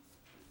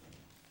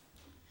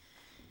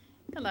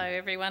Hello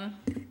everyone.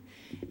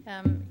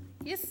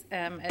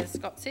 As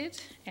Scott said,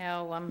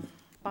 our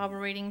Bible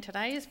reading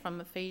today is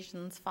from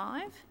Ephesians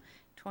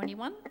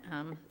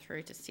 5:21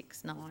 through to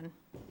 6:9.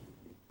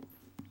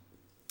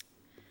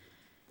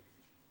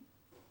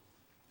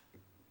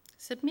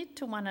 Submit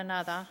to one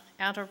another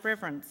out of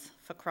reverence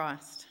for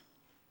Christ.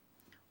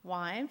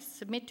 Wives,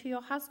 submit to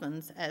your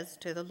husbands as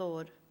to the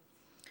Lord.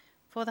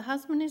 For the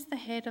husband is the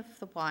head of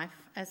the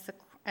wife,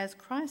 as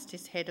Christ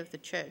is head of the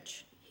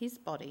church, his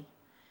body,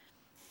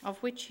 of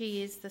which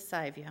he is the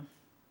Saviour.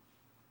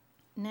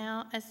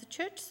 Now, as the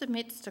church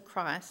submits to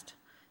Christ,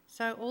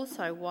 so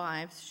also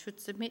wives should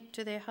submit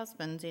to their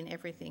husbands in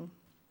everything.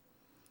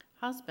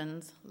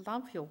 Husbands,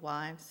 love your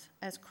wives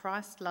as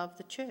Christ loved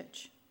the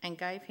church and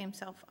gave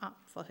himself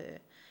up for her,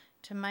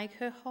 to make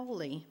her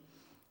holy,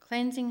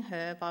 cleansing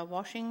her by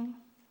washing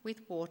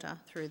with water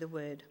through the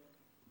word,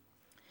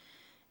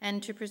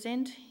 and to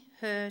present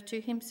her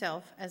to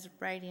himself as a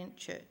radiant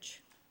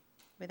church,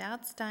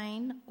 without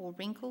stain or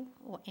wrinkle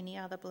or any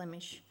other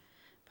blemish,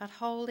 but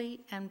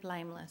holy and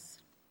blameless.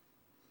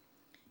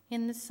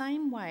 In the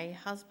same way,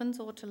 husbands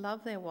ought to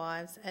love their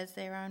wives as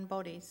their own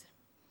bodies.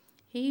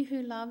 He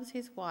who loves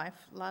his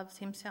wife loves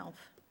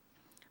himself.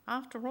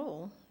 After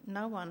all,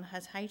 no one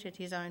has hated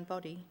his own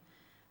body,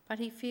 but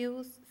he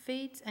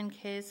feeds and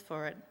cares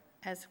for it,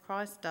 as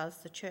Christ does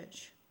the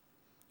church.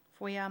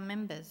 For we are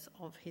members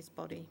of his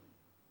body.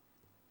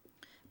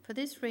 For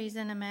this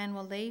reason, a man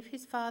will leave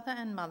his father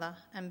and mother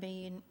and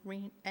be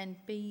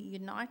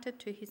united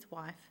to his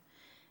wife,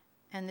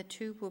 and the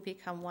two will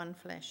become one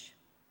flesh.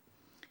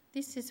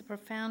 This is a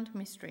profound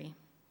mystery,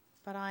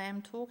 but I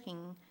am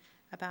talking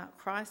about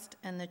Christ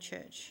and the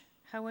church.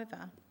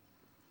 However,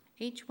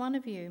 each one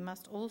of you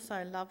must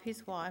also love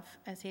his wife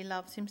as he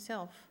loves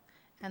himself,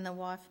 and the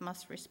wife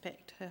must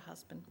respect her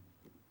husband.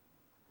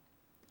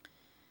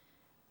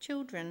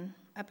 Children,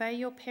 obey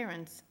your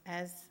parents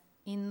as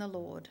in the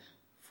Lord,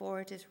 for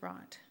it is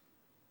right.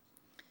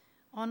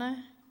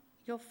 Honour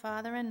your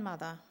father and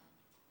mother,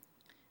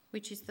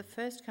 which is the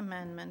first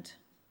commandment,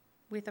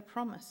 with a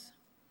promise,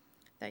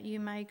 that you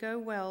may go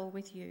well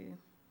with you,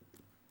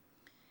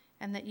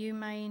 and that you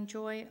may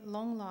enjoy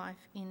long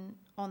life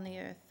on the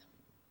earth.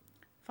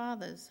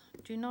 Fathers,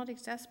 do not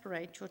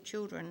exasperate your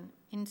children.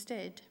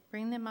 Instead,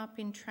 bring them up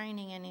in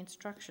training and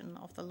instruction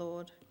of the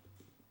Lord.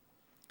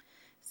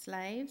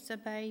 Slaves,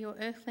 obey your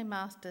earthly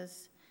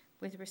masters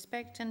with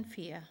respect and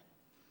fear,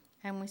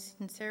 and with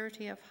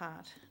sincerity of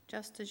heart,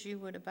 just as you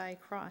would obey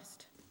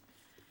Christ.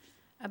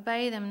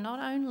 Obey them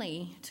not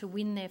only to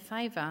win their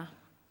favour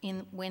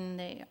when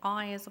their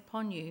eye is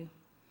upon you,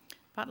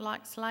 but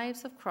like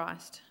slaves of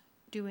Christ,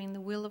 doing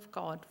the will of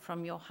God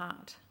from your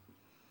heart.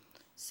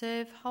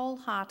 Serve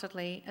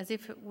wholeheartedly as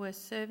if it were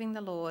serving the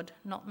Lord,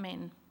 not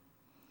men,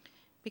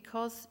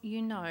 because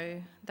you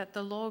know that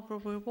the Lord will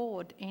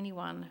reward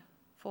everyone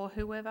for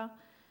whoever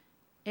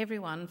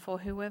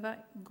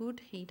good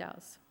he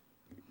does,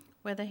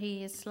 whether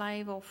he is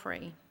slave or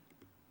free.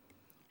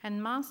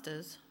 And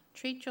masters,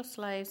 treat your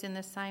slaves in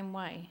the same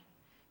way.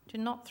 Do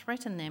not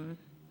threaten them,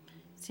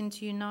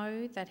 since you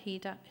know that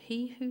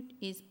he who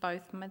is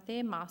both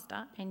their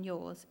master and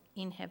yours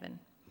in heaven,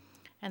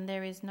 and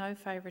there is no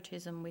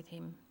favouritism with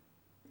him.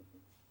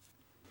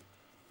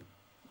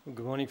 Well,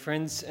 good morning,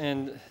 friends,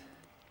 and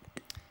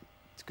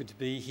it's good to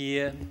be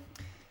here,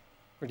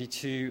 ready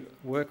to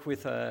work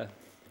with a,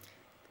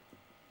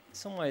 in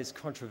some ways,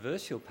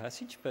 controversial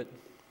passage, but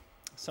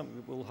something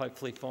that we'll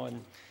hopefully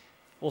find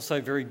also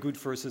very good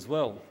for us as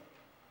well.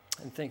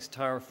 And thanks,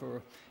 Tara,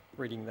 for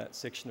reading that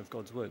section of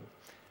God's Word.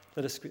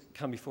 Let us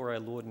come before our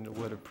Lord in a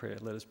word of prayer.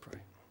 Let us pray.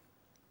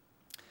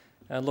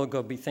 Lord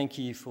God, we thank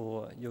you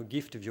for your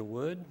gift of your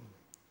Word,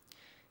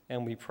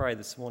 and we pray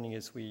this morning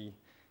as we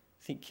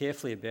think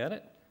carefully about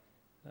it,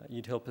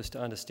 you'd help us to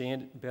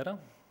understand it better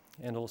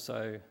and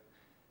also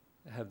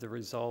have the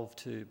resolve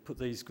to put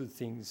these good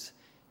things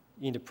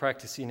into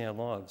practice in our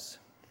lives.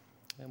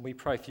 And we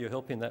pray for your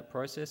help in that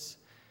process,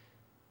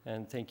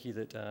 and thank you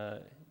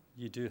that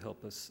you do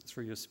help us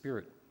through your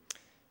Spirit.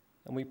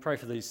 And we pray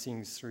for these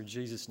things through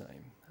Jesus'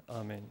 name.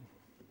 Amen.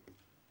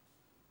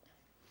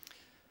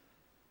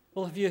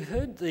 Well, have you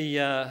heard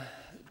the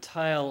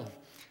tale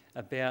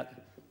about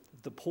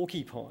the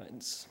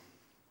porcupines?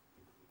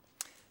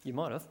 You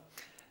might have.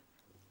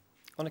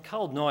 On a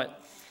cold night,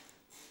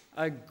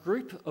 a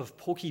group of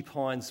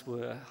porcupines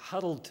were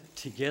huddled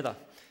together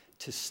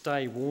to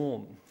stay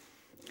warm.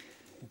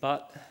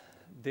 But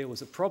there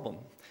was a problem.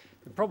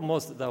 The problem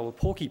was that they were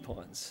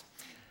porcupines.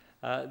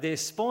 Their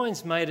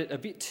spines made it a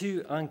bit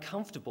too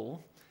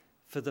uncomfortable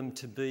for them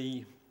to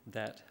be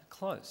that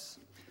close.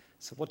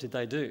 So what did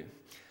they do?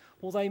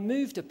 Well, they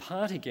moved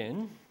apart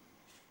again,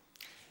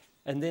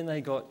 and then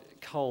they got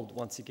cold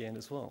once again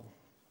as well.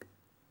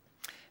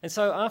 And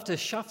so after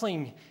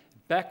shuffling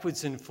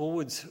backwards and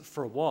forwards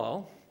for a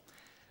while,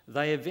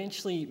 they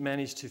eventually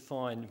managed to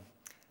find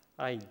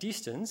a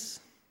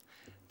distance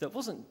that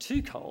wasn't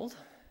too cold,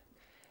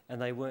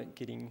 and they weren't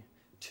getting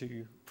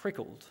too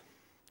prickled.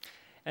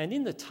 And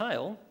in the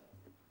tale,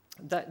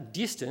 that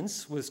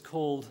distance was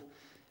called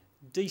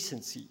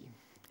decency.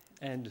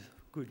 and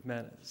good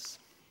manners.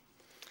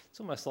 It's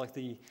almost like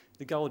the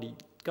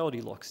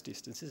Goldilocks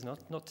distance, isn't it?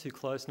 Not too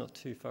close, not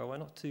too far away,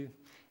 not too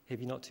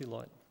heavy, not too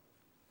light,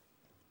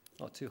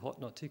 not too hot,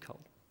 not too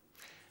cold.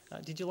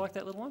 Did you like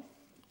that little one?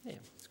 Yeah,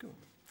 it's good.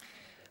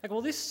 Okay,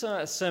 well, this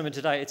sermon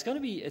today, it's going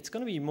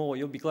to be more,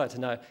 you'll be glad to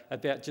know,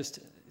 about just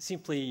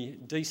simply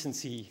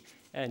decency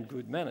and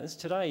good manners.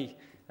 Today,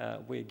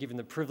 we're given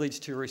the privilege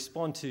to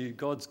respond to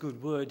God's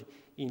good word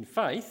in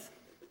faith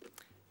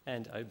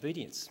and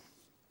obedience.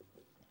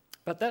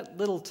 But that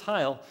little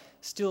tale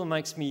still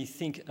makes me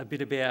think a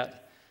bit about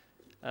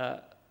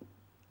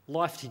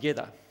life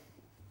together,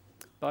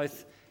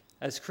 both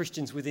as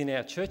Christians within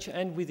our church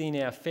and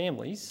within our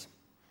families,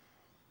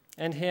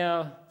 and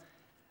how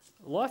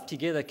life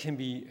together can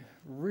be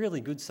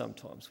really good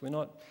sometimes. We're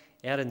not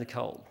out in the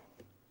cold.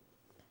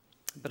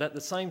 But at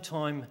the same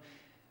time,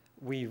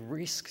 we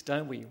risk,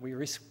 don't we? We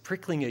risk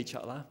prickling each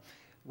other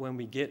when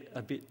we get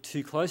a bit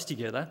too close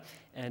together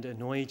and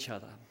annoy each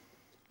other.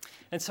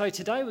 And so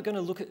today we're going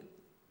to look at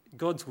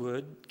God's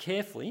word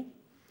carefully,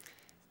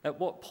 at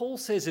what Paul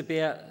says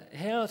about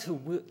how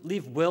to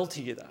live well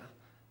together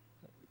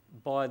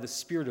by the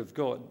Spirit of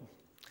God,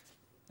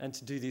 and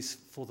to do this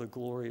for the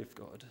glory of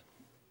God.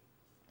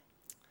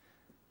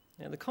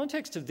 Now, the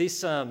context of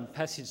this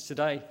passage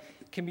today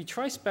can be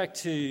traced back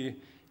to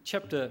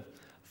chapter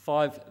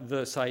 5,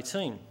 verse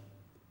 18,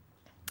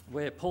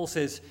 where Paul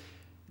says,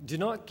 "Do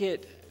not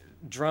get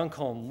drunk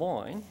on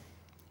wine,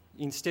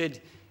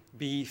 instead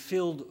be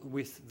filled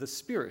with the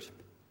Spirit."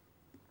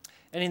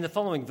 And in the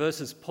following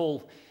verses,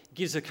 Paul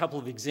gives a couple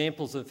of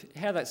examples of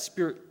how that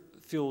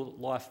Spirit-filled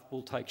life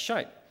will take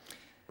shape.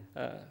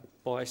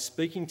 By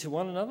speaking to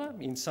one another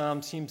in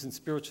psalms, hymns and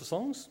spiritual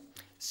songs,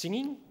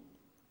 singing,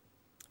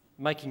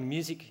 making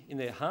music in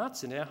their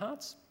hearts, in our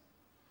hearts,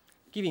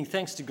 giving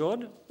thanks to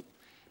God.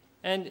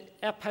 And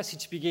our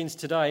passage begins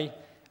today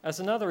as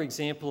another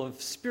example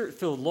of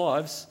Spirit-filled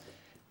lives,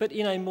 but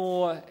in a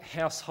more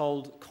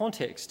household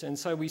context. And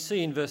so we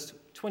see in verse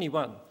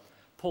 21,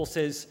 Paul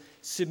says,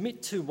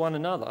 "Submit to one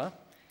another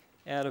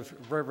out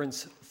of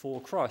reverence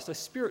for Christ." A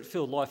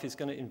Spirit-filled life is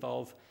going to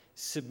involve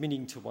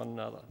submitting to one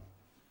another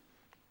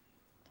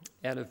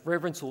out of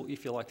reverence, or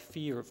if you like,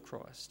 fear of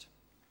Christ.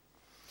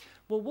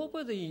 Well, what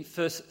were the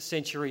first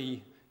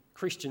century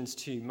Christians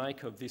to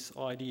make of this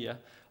idea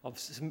of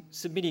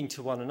submitting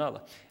to one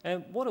another?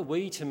 And what are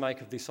we to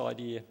make of this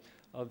idea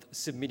of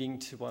submitting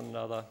to one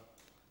another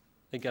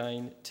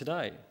again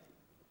today?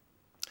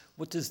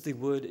 What does the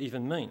word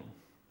even mean?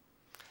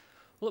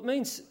 Well, it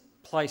means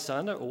place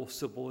under or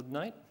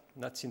subordinate,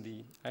 and that's in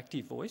the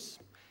active voice.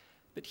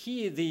 But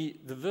here the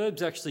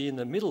verb's actually in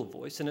the middle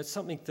voice, and it's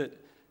something that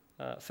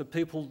for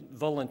people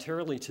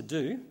voluntarily to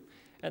do.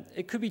 And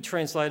it could be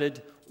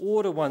translated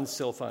order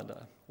oneself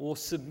under, or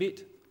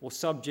submit or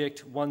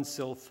subject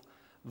oneself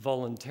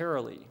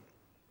voluntarily.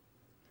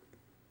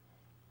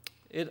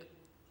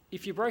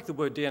 If you break the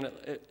word down,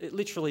 it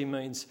literally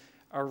means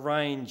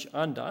arrange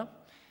under.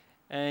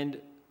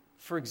 And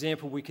for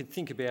example, we could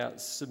think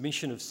about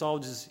submission of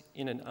soldiers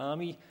in an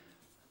army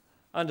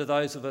under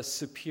those of a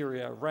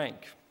superior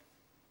rank.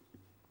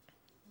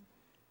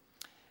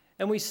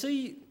 And we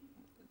see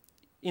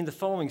in the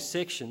following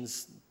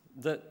sections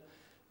that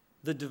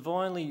the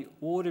divinely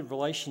ordered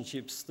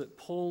relationships that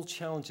Paul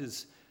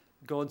challenges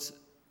God's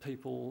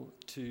people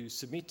to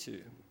submit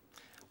to: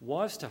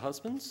 wives to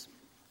husbands,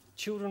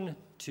 children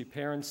to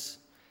parents,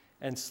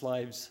 and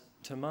slaves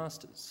to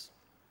masters.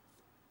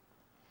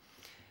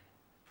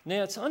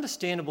 Now, it's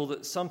understandable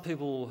that some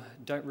people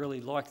don't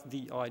really like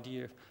the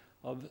idea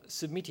of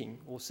submitting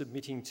or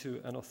submitting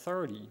to an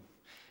authority.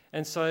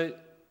 And so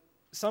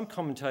some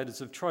commentators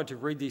have tried to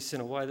read this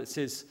in a way that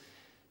says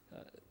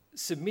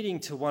submitting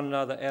to one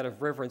another out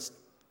of reverence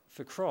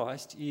for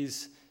Christ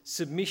is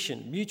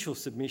submission, mutual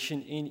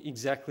submission, in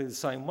exactly the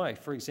same way.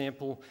 For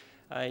example,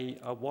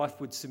 a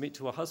wife would submit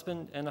to a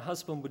husband, and a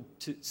husband would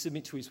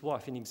submit to his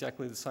wife in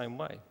exactly the same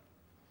way.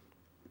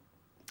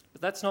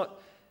 But that's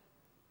not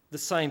the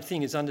same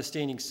thing as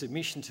understanding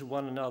submission to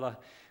one another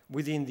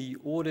within the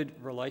ordered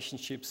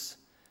relationships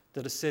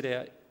that are set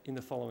out in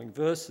the following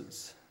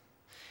verses.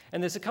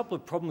 And there's a couple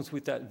of problems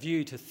with that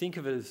view, to think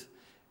of it as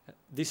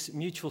this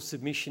mutual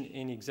submission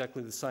in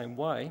exactly the same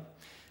way.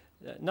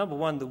 Number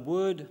one, the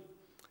word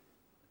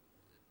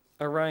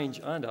arrange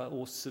under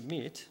or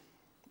submit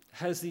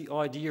has the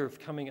idea of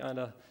coming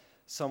under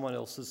someone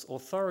else's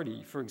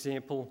authority. For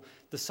example,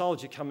 the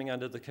soldier coming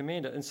under the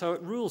commander. And so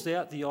it rules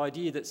out the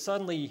idea that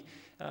suddenly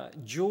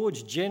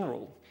George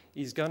General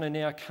is going to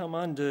now come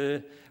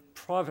under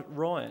Private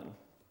Ryan,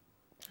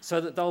 so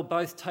that they'll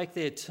both take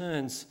their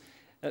turns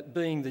at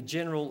being the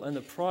general and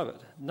the private.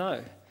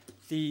 No,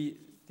 the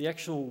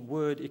actual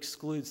word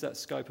excludes that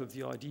scope of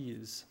the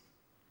ideas.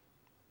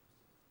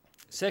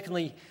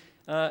 Secondly,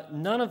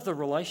 none of the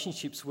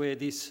relationships where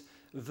this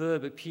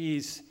verb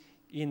appears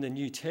in the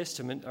New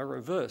Testament are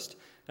reversed.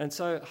 And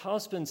so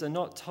husbands are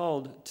not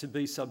told to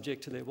be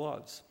subject to their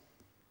wives.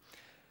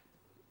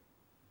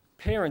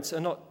 Parents are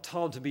not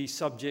told to be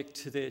subject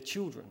to their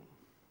children.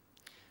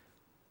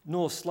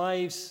 nor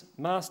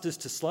masters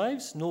to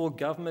slaves, nor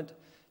government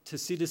to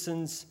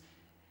citizens,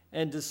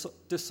 and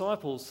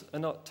disciples are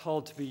not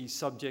told to be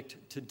subject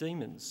to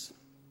demons.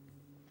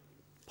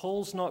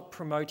 Paul's not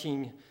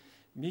promoting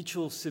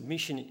mutual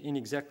submission in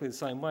exactly the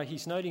same way.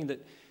 He's noting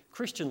that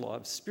Christian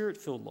lives,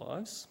 spirit-filled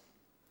lives,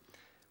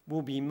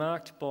 will be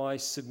marked by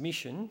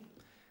submission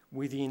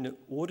within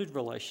ordered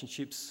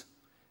relationships,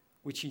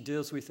 which he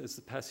deals with as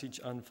the passage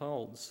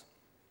unfolds.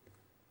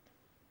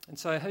 And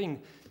so,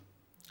 having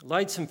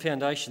laid some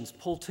foundations,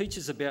 Paul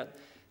teaches about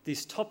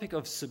this topic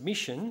of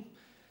submission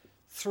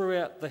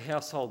throughout the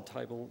household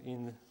table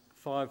in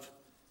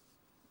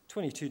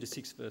 5:22 to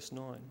 6 verse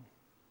 9.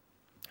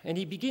 And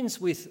he begins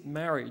with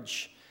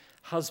marriage,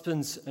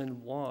 husbands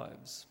and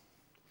wives.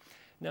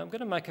 Now I'm going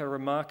to make a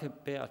remark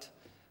about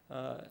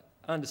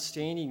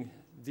understanding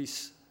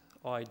this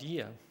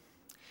idea.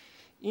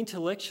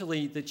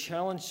 Intellectually, the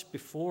challenge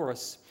before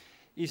us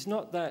is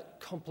not that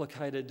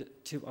complicated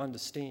to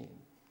understand.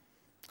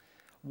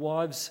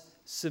 Wives,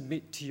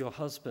 submit to your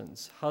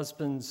husbands.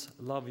 Husbands,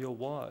 love your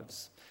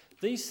wives.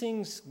 These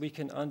things we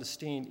can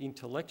understand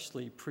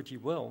intellectually pretty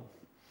well.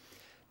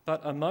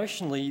 But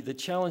emotionally, the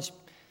challenge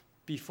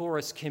before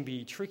us can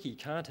be tricky,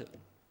 can't it?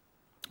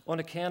 On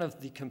account of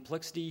the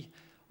complexity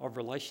of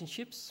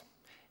relationships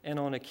and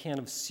on account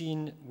of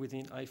sin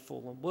within a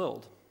fallen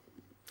world.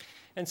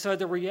 And so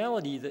the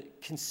reality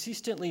that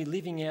consistently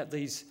living out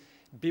these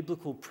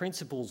biblical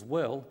principles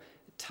well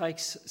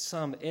takes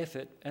some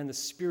effort and the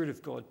Spirit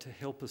of God to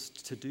help us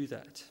to do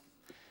that.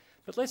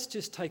 But let's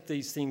just take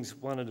these things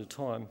one at a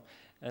time,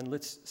 and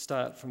let's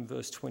start from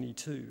verse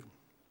 22.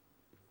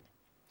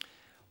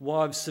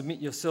 Wives, submit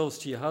yourselves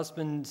to your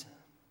husband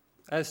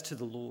as to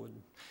the Lord.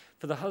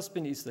 For the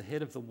husband is the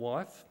head of the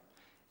wife,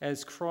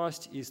 as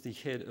Christ is the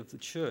head of the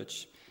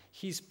church,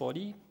 his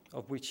body,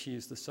 of which he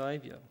is the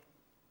Saviour.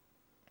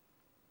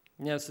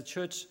 Now, as the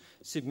church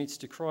submits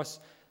to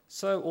Christ,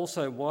 so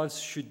also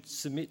wives should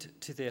submit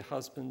to their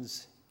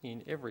husbands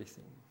in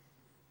everything.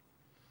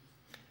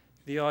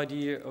 The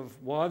idea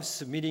of wives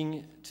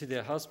submitting to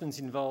their husbands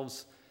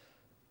involves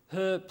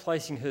her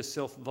placing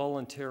herself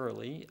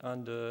voluntarily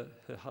under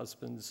her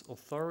husband's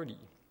authority.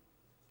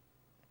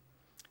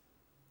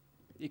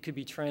 It could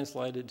be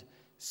translated,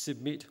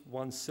 submit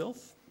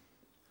oneself.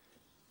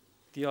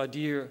 The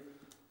idea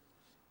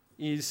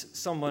is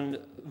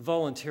someone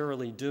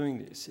voluntarily doing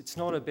this. It's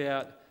not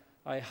about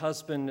a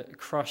husband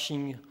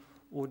crushing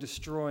or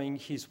destroying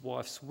his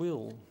wife's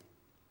will.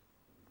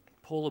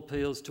 Paul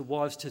appeals to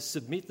wives to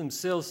submit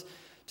themselves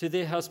to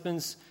their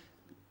husbands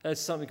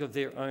as something of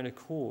their own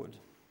accord.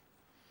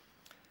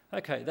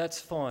 Okay, that's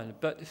fine,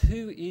 but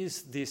who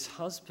is this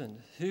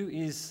husband? Who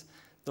is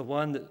the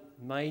one that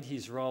made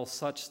his role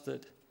such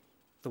that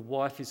the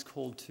wife is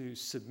called to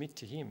submit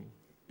to him?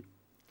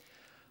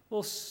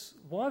 Well,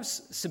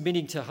 wives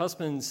submitting to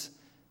husbands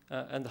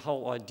and the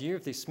whole idea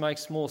of this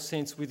makes more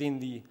sense within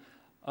the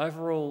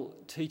overall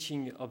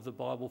teaching of the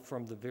Bible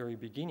from the very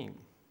beginning.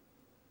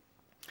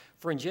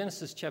 For in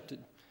Genesis chapter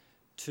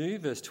 2,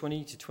 verse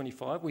 20 to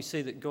 25, we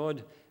see that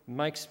God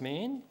makes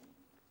man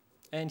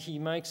and he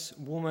makes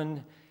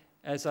woman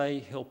as a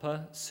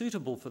helper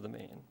suitable for the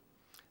man.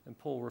 And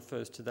Paul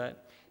refers to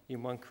that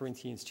in 1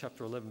 Corinthians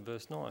chapter 11,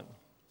 verse 9.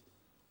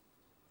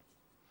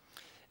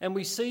 And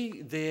we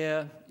see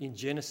there in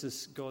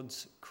Genesis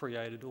God's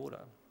created order.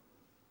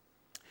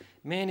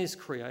 Man is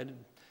created,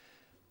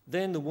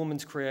 then the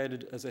woman's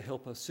created as a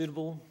helper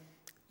suitable,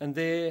 and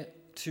they're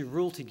to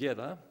rule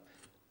together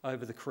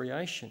over the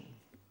creation.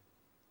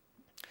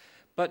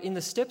 But in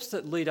the steps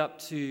that lead up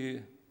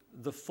to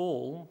the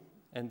fall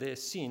and their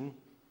sin,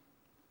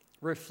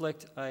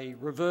 reflect a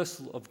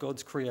reversal of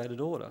God's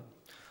created order.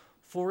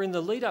 For in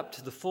the lead up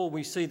to the fall,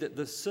 we see that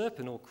the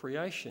serpent, or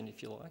creation,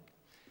 if you like,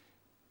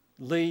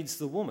 leads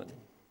the woman,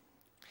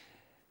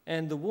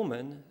 and the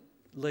woman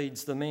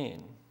leads the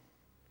man.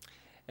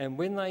 And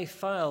when they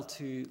fail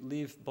to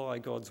live by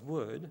God's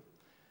word,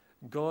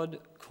 God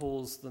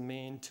calls the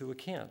man to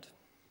account.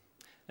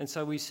 And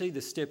so we see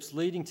the steps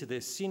leading to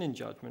their sin and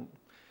judgment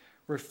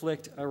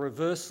reflect a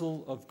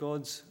reversal of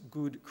God's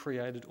good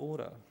created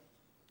order.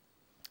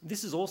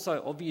 This is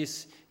also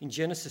obvious in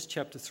Genesis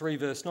chapter 3,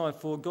 verse 9,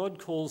 for God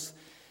calls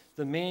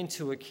the man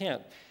to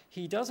account.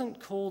 He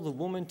doesn't call the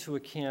woman to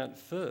account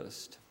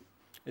first.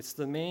 It's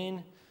the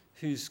man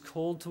who's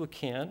called to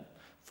account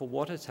for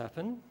what has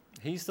happened.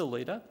 He's the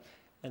leader,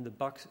 and the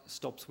buck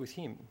stops with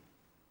him.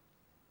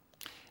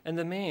 And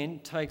the man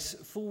takes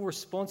full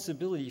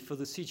responsibility for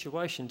the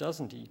situation,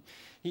 doesn't he?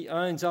 He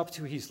owns up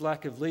to his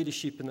lack of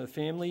leadership in the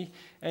family,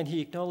 and he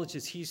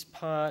acknowledges his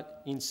part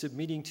in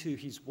submitting to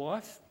his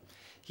wife.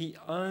 He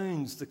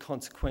owns the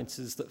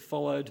consequences that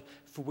followed,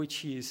 for which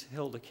he is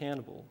held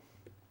accountable.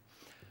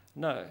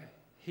 No,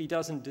 he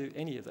doesn't do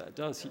any of that,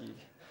 does he?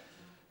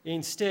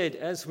 Instead,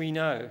 as we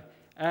know,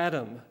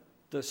 Adam,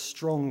 the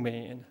strong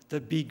man, the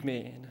big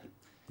man,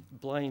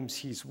 blames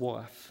his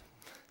wife,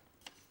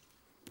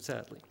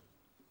 sadly.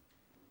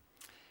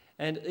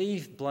 And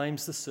Eve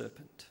blames the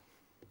serpent.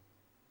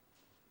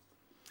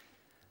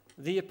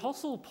 The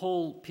Apostle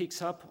Paul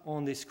picks up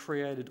on this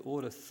created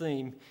order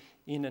theme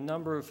in a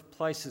number of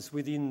places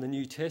within the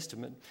New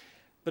Testament,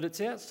 but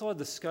it's outside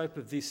the scope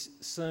of this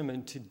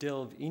sermon to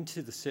delve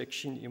into the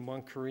section in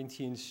 1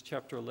 Corinthians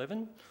chapter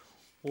 11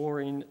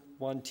 or in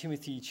 1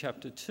 Timothy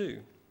chapter 2.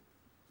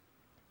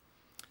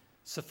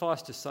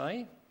 Suffice to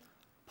say,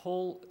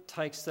 Paul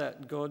takes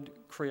that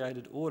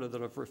God-created order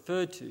that I've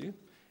referred to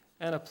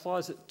and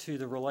applies it to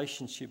the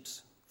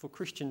relationships for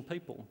Christian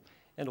people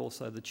and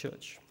also the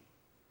church.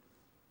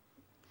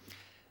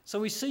 So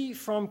we see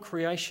from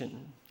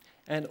creation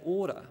an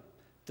order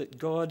that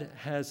God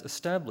has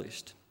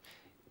established.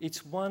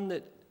 It's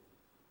one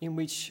in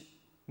which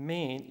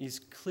man is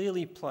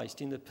clearly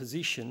placed in the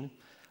position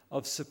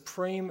of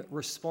supreme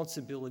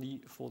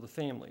responsibility for the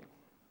family.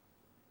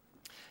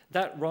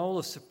 That role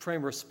of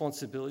supreme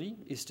responsibility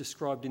is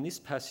described in this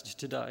passage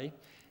today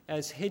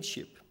as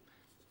headship.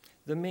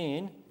 The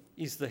man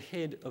is the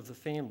head of the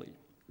family.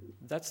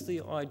 That's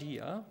the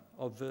idea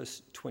of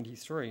verse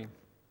 23.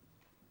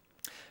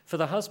 For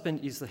the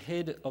husband is the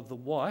head of the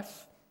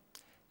wife,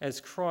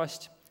 as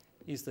Christ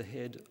is the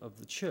head of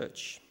the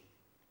church.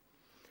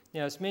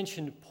 Now, as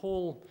mentioned,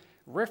 Paul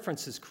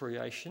references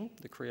creation,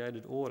 the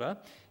created order,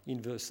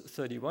 in verse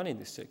 31 in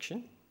this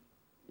section.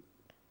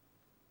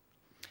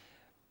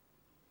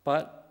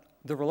 But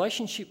the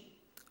relationship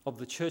of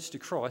the church to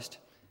Christ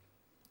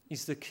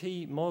is the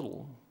key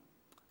model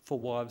for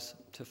wives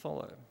to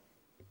follow.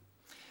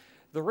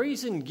 The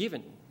reason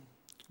given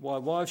why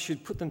wives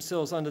should put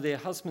themselves under their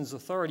husband's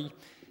authority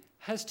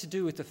has to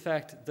do with the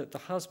fact that the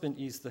husband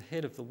is the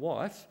head of the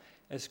wife,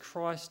 as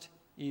Christ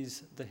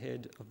is the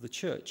head of the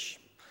church.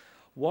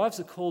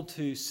 Wives are called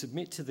to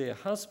submit to their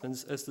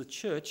husbands as the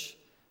church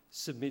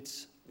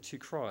submits to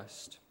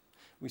Christ.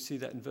 We see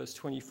that in verse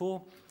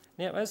 24.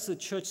 Now, as the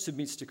church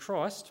submits to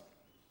Christ,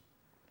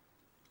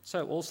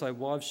 so also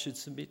wives should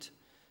submit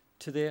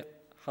to their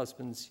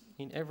husbands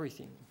in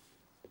everything.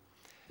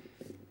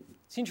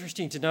 It's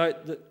interesting to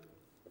note that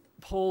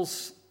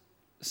Paul's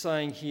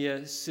saying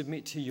here,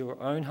 submit to your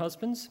own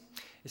husbands.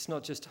 It's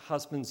not just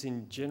husbands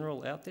in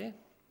general out there.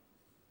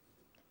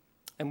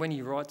 And when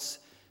he writes,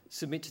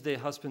 submit to their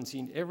husbands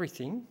in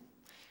everything,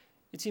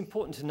 it's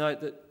important to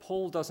note that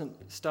Paul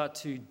doesn't start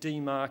to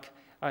demark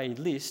a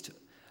list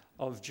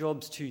of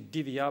jobs to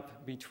divvy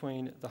up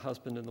between the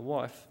husband and the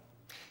wife.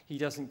 He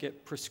doesn't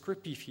get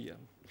prescriptive here.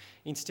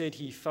 Instead,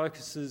 he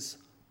focuses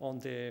on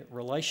their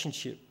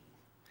relationship.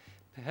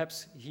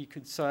 Perhaps he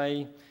could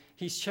say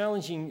he's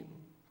challenging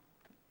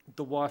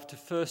the wife to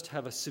first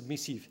have a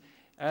submissive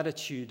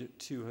attitude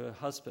to her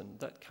husband.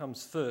 That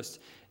comes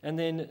first. And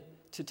then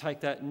to take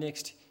that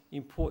next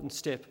important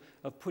step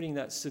of putting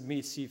that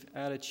submissive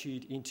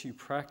attitude into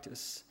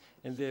practice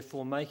and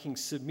therefore making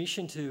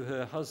submission to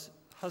her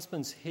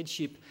husband's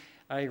headship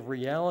a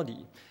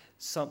reality,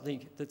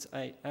 something that's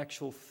an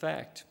actual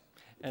fact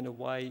and a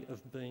way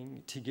of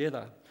being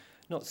together,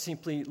 not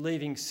simply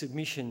leaving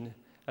submission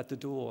at the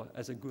door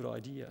as a good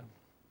idea.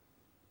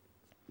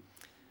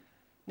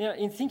 Now,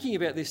 in thinking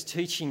about this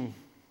teaching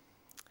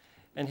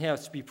and how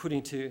it's to be put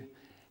into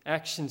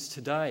actions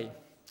today,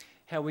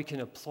 how we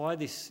can apply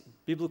this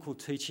biblical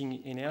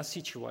teaching in our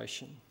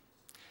situation,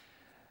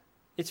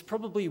 it's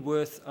probably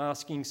worth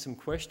asking some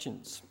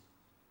questions.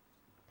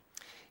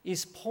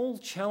 Is Paul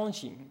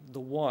challenging the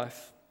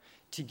wife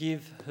to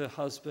give her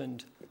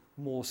husband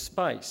more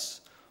space,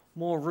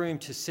 more room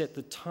to set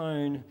the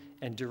tone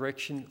and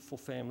direction for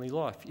family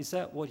life? Is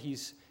that what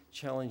he's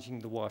challenging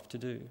the wife to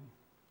do?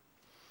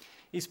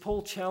 Is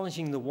Paul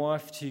challenging the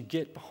wife to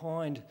get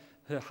behind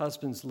her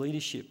husband's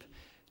leadership,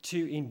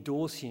 to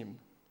endorse him,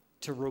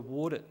 to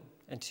reward it,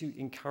 and to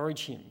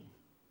encourage him,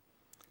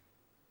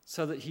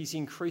 so that he's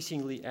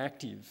increasingly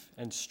active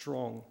and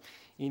strong,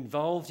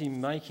 involved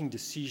in making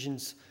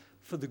decisions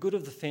for the good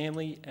of the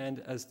family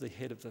and as the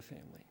head of the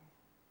family?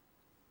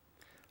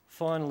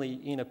 Finally,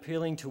 in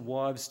appealing to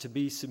wives to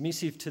be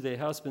submissive to their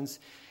husbands,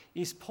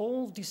 is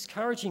Paul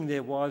discouraging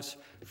their wives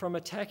from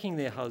attacking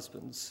their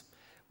husbands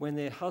when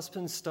their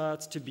husband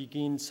starts to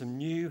begin some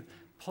new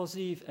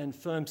positive and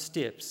firm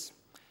steps,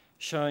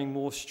 showing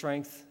more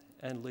strength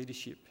and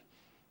leadership?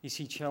 Is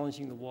he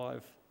challenging the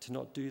wife to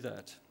not do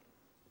that?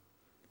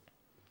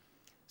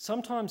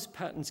 Sometimes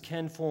patterns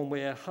can form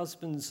where a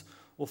husband's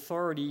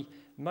authority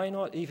may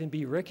not even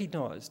be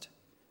recognised.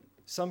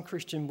 Some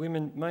Christian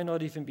women may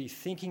not even be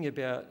thinking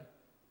about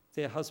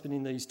their husband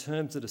in these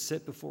terms that are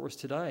set before us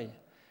today,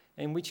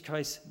 in which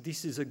case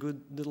this is a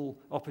good little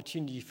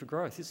opportunity for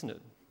growth, isn't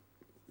it?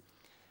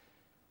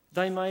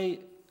 They may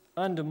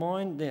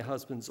undermine their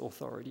husband's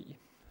authority,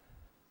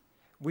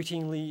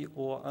 wittingly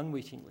or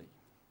unwittingly.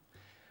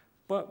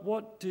 But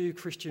what do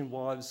Christian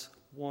wives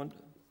want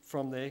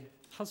from their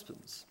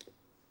husbands?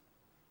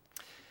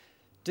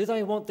 Do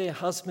they want their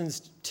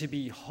husbands to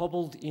be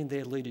hobbled in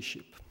their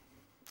leadership?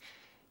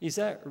 Is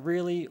that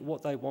really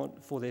what they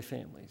want for their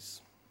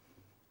families?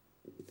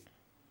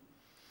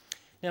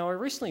 Now, I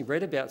recently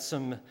read about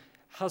some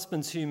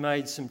husbands who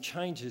made some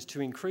changes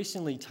to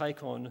increasingly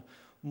take on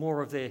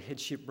more of their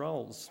headship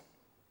roles.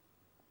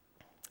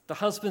 The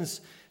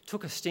husbands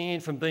took a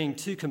stand from being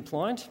too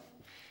compliant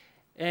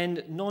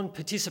and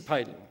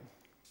non-participating,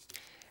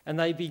 and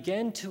they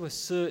began to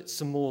assert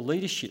some more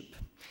leadership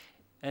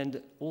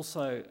and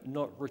also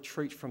not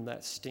retreat from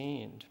that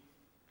stand.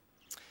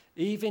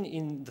 Even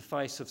in the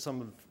face of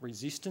some of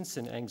resistance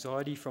and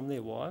anxiety from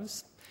their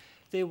wives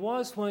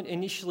weren't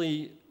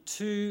initially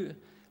too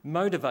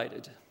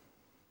motivated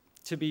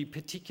to be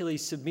particularly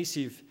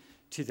submissive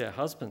to their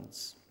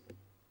husbands.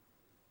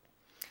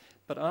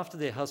 But after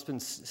their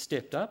husbands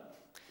stepped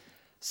up,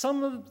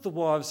 some of the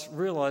wives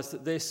realised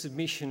that their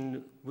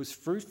submission was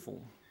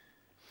fruitful,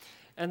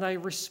 and they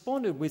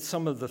responded with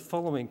some of the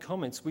following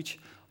comments, which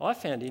I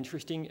found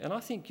interesting, and I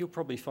think you'll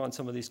probably find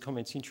some of these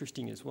comments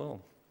interesting as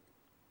well.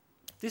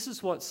 This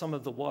is what some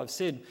of the wives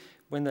said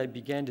when they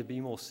began to be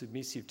more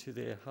submissive to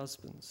their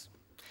husbands.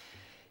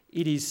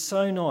 "It is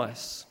so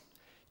nice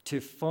to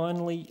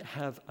finally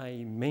have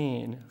a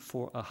man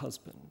for a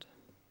husband."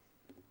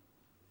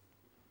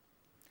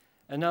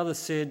 Another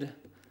said,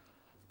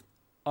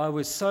 "I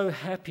was so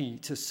happy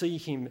to see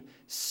him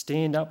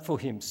stand up for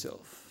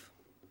himself.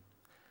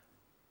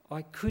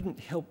 I couldn't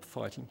help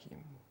fighting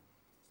him.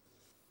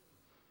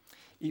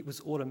 It was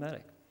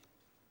automatic.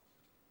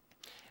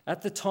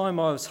 At the time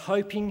I was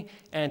hoping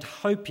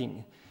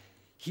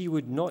he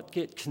would not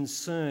get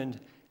concerned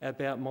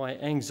about my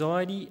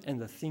anxiety and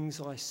the things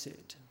I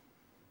said."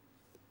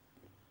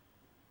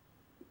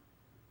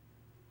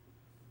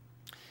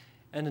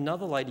 And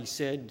another lady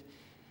said,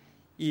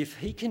 "If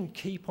he can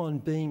keep on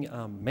being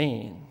a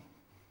man,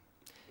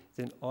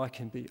 then I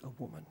can be a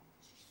woman."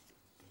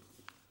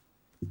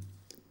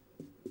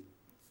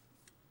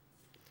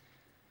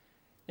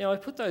 Now, I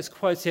put those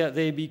quotes out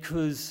there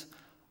because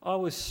I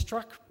was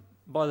struck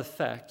by the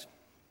fact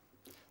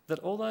that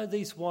although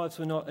these wives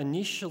were not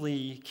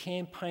initially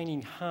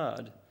campaigning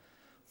hard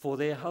for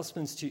their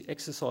husbands to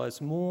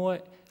exercise more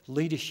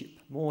leadership,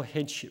 more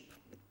headship,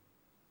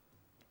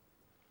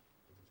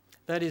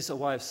 that is a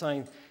way of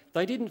saying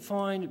they didn't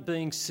find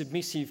being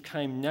submissive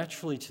came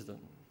naturally to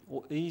them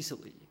or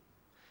easily,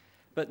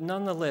 but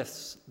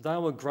nonetheless they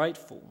were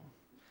grateful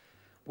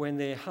when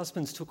their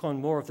husbands took on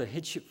more of the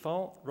headship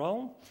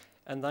role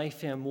and they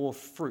found more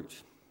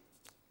fruit,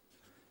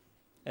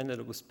 and that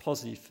it was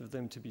positive for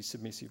them to be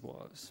submissive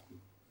wives.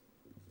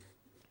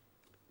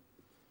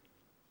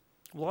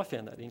 Well, I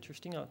found that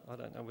interesting. I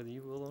don't know whether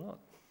you will or not.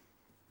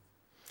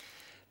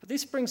 But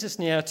this brings us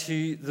now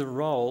to the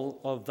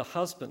role of the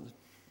husband.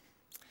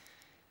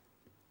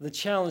 The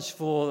challenge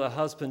for the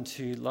husband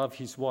to love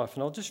his wife.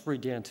 And I'll just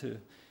read down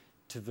to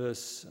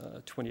verse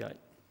 28.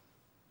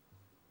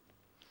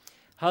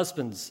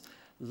 "Husbands,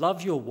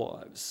 love your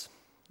wives,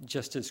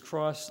 just as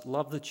Christ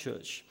loved the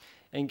church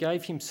and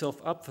gave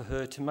himself up for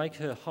her to make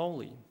her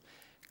holy,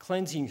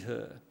 cleansing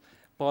her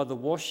by the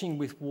washing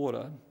with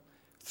water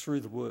through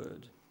the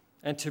word,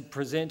 and to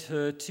present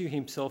her to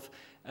himself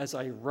as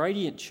a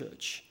radiant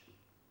church,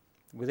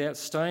 without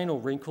stain or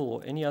wrinkle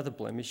or any other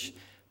blemish,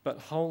 but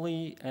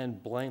holy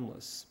and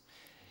blameless.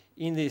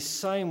 In this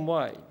same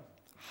way,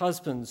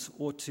 husbands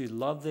ought to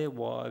love their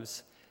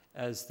wives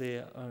as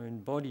their own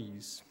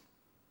bodies.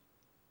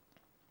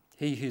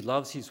 He who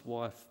loves his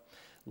wife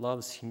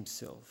loves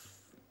himself."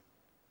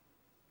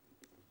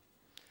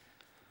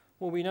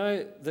 Well, we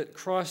know that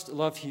Christ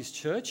loved his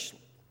church,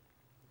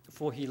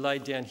 for he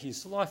laid down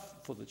his life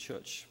for the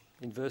church.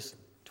 In verse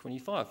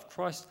 25,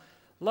 Christ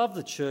loved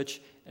the church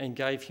and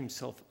gave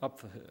himself up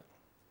for her.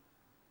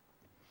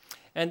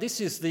 And this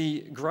is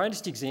the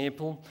greatest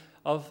example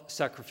of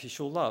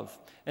sacrificial love,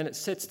 and it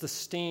sets the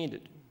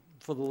standard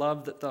for the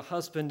love that the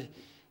husband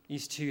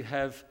is to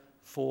have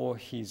for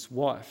his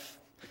wife.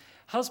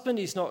 Husband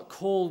is not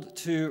called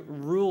to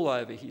rule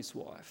over his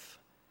wife,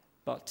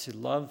 but to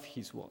love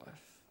his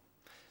wife.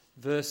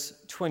 Verse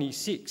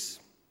 26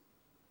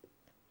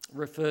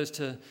 refers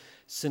to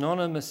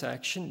synonymous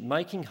action,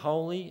 making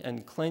holy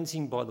and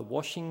cleansing by the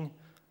washing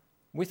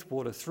with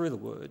water through the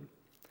word,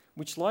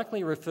 which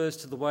likely refers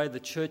to the way the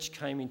church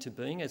came into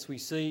being. As we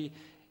see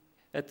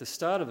at the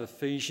start of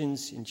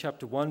Ephesians in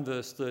chapter 1,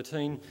 verse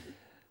 13,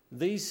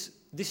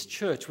 this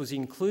church was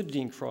included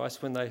in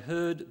Christ when they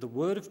heard the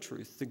word of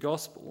truth, the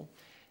gospel,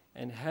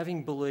 and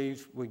having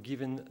believed were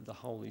given the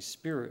Holy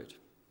Spirit.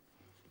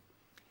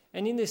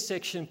 And in this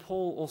section,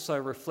 Paul also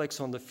reflects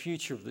on the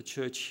future of the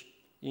church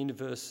in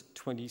verse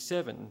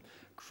 27.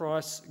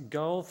 Christ's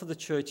goal for the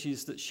church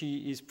is that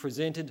she is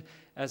presented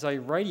as a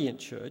radiant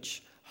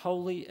church,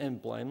 holy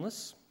and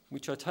blameless,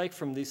 which I take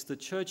from this, the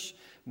church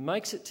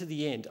makes it to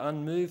the end,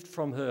 unmoved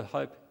from her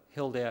hope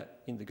held out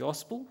in the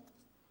gospel.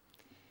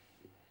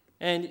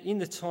 And in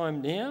the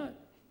time now,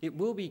 it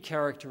will be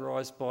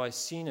characterised by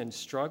sin and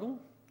struggle,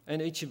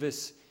 and each of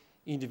us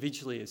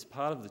individually as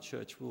part of the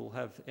church will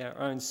have our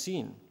own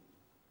sin.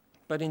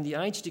 But in the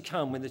age to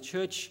come, when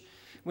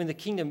the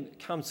kingdom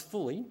comes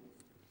fully,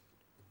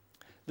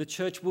 the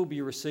church will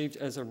be received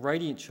as a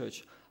radiant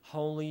church,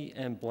 holy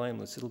and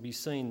blameless. It'll be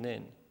seen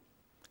then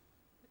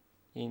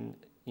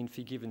in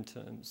forgiven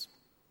terms,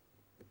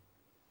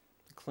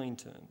 clean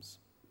terms.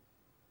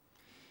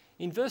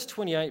 In verse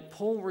 28,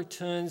 Paul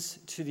returns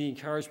to the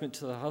encouragement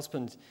to the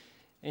husband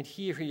And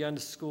here he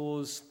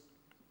underscores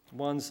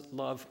one's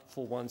love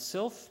for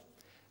oneself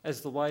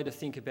as the way to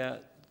think about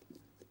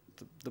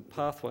the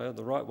pathway or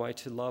the right way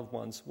to love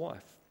one's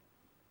wife.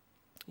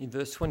 In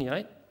verse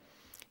 28,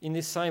 in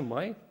this same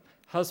way,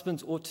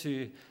 husbands ought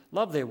to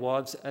love their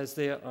wives as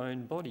their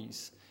own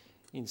bodies.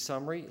 In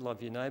summary,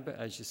 love your neighbour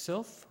as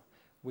yourself.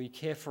 We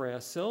care for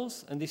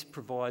ourselves, and this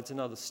provides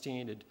another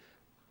standard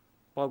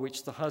by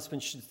which the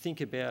husband should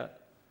think about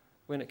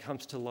when it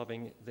comes to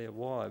loving their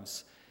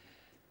wives.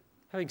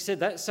 Having said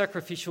that,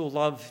 sacrificial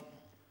love,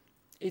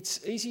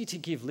 it's easy to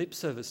give lip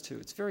service to.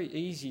 It's very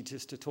easy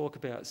just to talk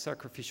about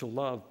sacrificial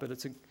love, but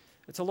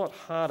it's a lot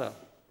harder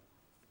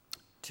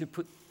to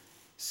put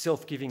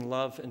self-giving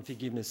love and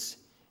forgiveness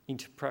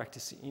into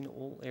practice in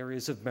all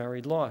areas of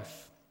married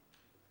life.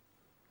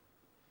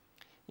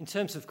 In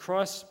terms of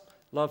Christ's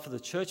love for the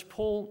church,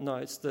 Paul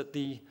notes that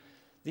the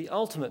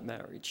ultimate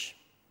marriage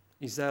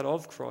is that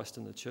of Christ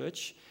and the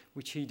church,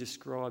 which he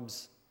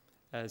describes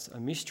as a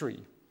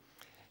mystery.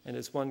 And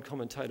as one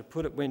commentator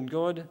put it, when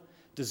God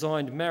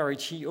designed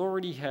marriage, he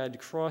already had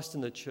Christ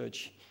and the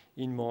church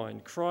in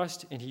mind.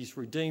 Christ and his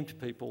redeemed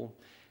people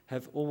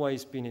have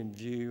always been in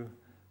view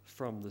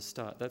from the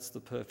start. That's the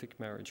perfect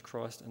marriage,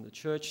 Christ and the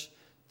church,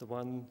 the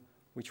one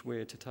which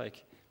we're to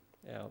take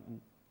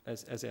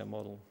as our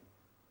model.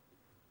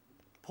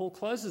 Paul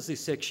closes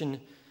this section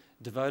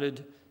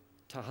devoted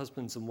to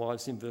husbands and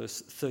wives in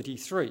verse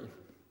 33.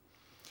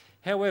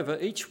 However,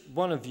 each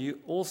one of you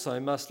also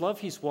must love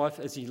his wife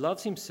as he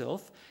loves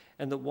himself,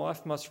 and the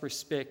wife must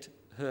respect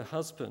her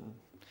husband.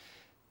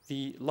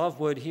 The love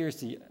word here is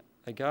the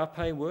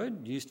agape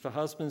word, used for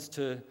husbands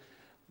to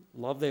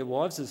love their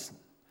wives, as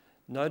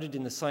noted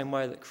in the same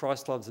way that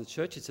Christ loves the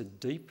church. It's a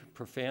deep,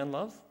 profound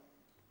love.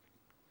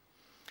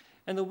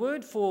 And the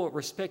word for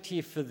respect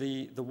here for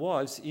the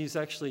wives is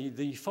actually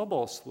the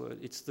phobos word.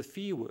 It's the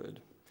fear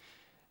word.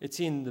 It's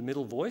in the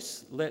middle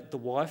voice, let the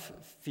wife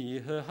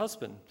fear her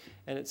husband.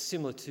 And it's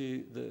similar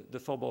to the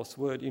phobos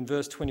word in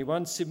verse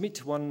 21, submit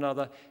to one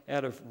another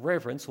out of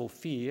reverence or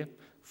fear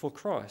for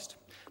Christ.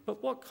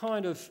 But what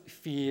kind of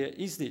fear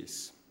is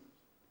this?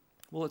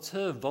 Well, it's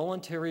her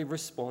voluntary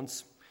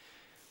response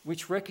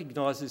which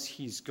recognises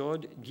his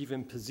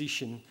God-given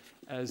position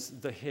as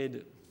the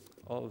head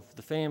of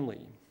the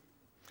family.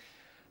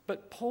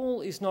 But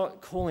Paul is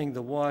not calling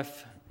the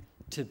wife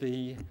to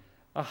be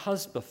a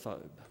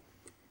husbandphobe.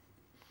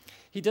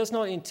 He does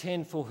not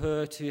intend for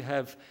her to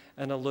have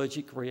an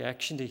allergic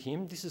reaction to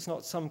him. This is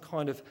not some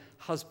kind of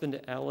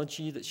husband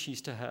allergy that she's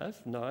to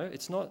have. No,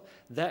 it's not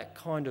that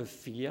kind of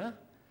fear.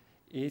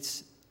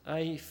 It's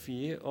a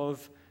fear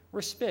of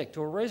respect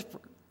or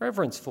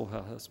reverence for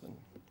her husband.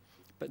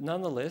 But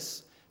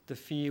nonetheless, the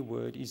fear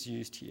word is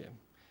used here,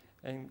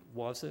 and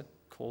wives are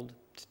called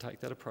to take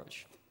that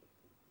approach.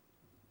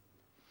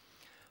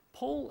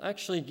 Paul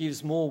actually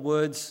gives more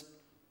words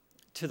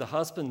to the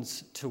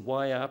husbands to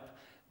weigh up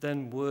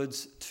than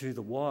words to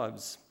the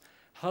wives.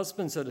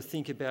 Husbands are to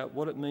think about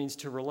what it means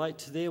to relate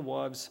to their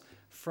wives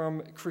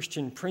from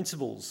Christian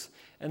principles.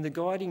 And the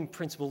guiding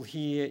principle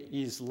here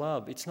is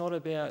love. It's not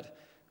about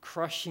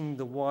crushing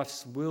the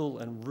wife's will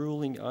and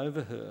ruling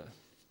over her.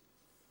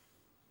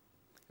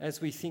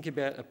 As we think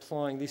about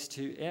applying this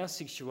to our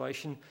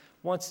situation,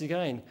 once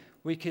again,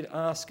 we could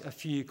ask a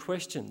few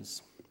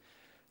questions.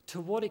 To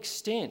what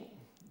extent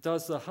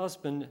does the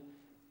husband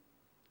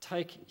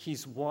take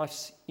his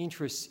wife's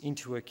interests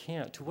into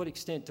account? To what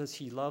extent does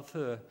he love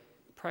her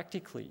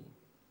practically?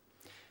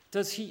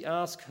 Does he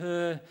ask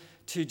her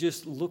to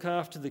just look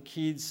after the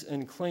kids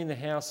and clean the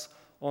house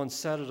on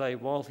Saturday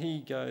while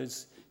he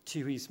goes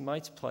to his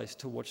mate's place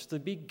to watch the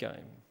big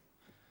game,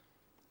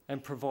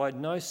 and provide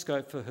no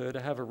scope for her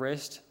to have a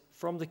rest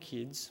from the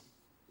kids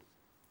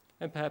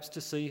and perhaps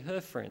to see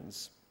her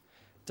friends?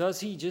 Does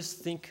he just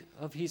think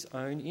of his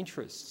own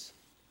interests?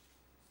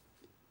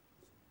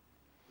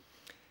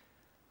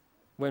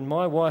 When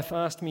my wife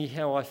asked me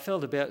how I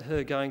felt about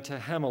her going to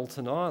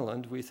Hamilton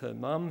Island with her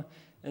mum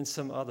and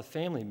some other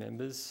family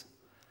members,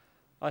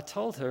 I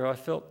told her I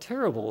felt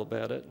terrible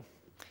about it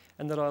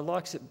and that I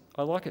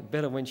like it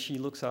better when she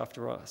looks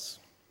after us.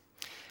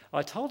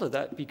 I told her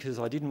that because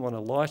I didn't want to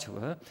lie to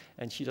her,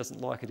 and she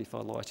doesn't like it if I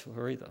lie to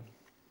her either.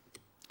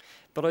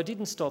 But I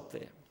didn't stop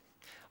there.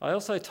 I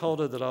also told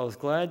her that I was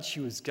glad she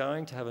was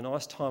going to have a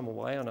nice time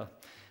away on a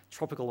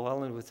tropical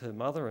island with her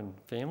mother and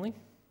family,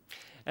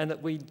 and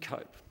that we'd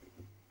cope.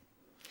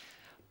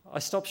 I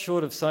stopped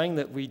short of saying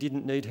that we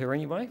didn't need her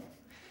anyway,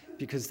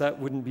 because that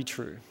wouldn't be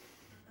true.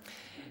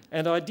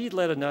 And I did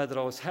let her know that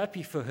I was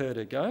happy for her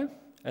to go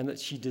and that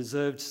she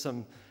deserved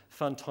some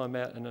fun time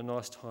out and a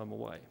nice time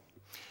away.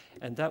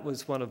 And that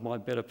was one of my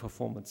better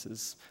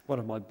performances, one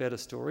of my better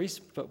stories,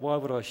 but why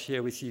would I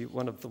share with you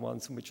one of the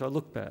ones in which I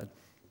look bad?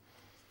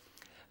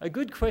 A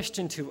good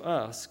question to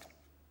ask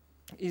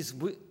is,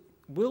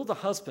 will the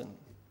husband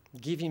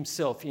give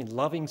himself in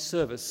loving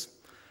service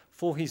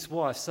for his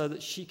wife so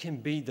that she can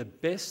be the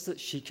best that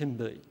she can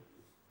be,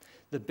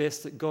 the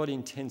best that God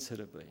intends her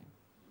to be?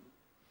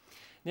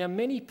 Now,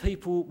 many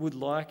people would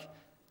like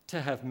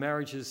to have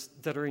marriages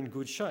that are in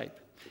good shape,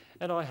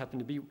 and I happen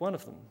to be one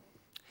of them.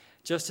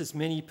 just as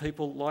many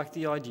people like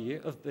the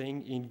idea of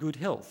being in good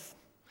health.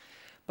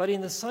 But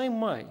in the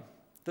same way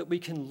that we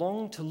can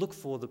long to look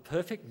for the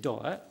perfect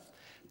diet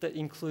that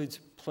includes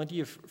plenty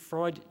of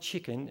fried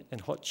chicken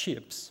and hot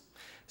chips,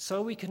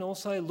 so we can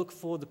also look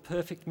for the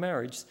perfect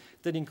marriage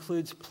that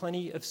includes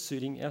plenty of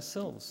suiting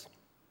ourselves.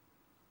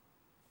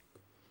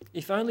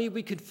 If only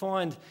we could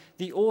find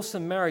the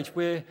awesome marriage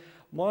where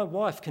my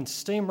wife can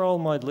steamroll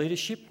my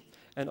leadership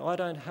and I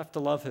don't have to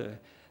love her.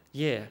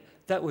 Yeah,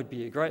 that would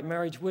be a great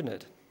marriage, wouldn't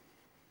it?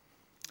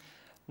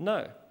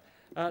 No,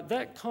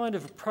 that kind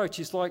of approach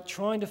is like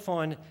trying to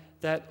find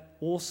that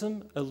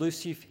awesome,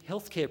 elusive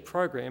healthcare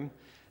program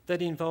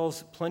that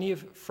involves plenty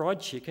of fried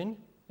chicken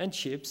and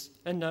chips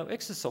and no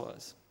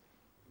exercise.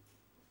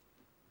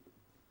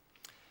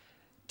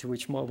 To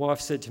which my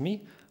wife said to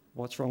me,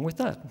 "What's wrong with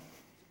that?"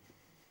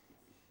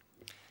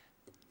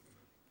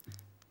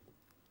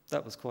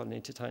 That was quite an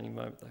entertaining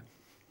moment, though.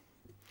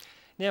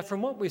 Now,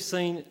 from what we've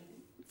seen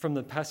from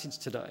the passage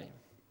today,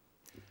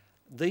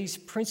 these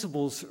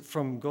principles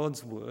from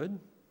God's word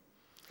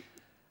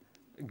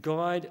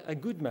guide a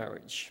good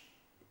marriage.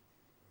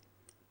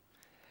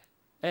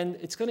 And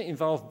it's going to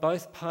involve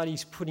both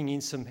parties putting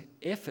in some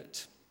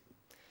effort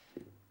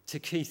to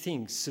key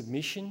things,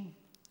 submission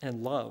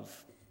and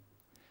love.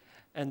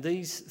 And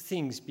these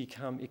things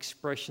become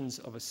expressions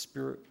of a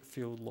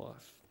spirit-filled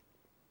life.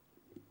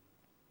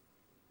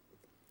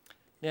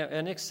 Now,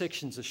 our next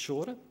sections are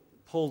shorter.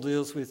 Paul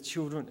deals with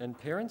children and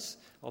parents.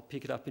 I'll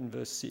pick it up in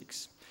verse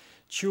 6.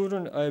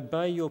 Children,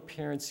 obey your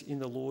parents in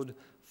the Lord,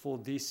 for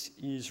this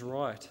is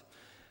right.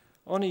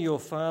 Honour your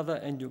father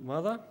and your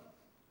mother,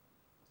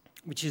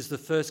 which is the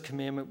first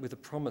commandment with a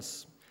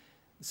promise,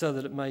 so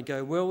that it may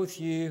go well with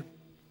you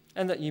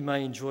and that you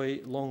may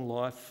enjoy long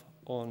life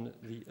on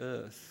the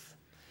earth.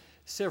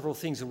 Several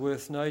things are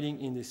worth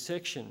noting in this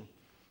section.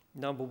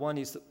 Number one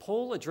is that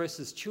Paul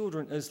addresses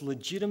children as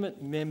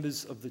legitimate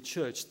members of the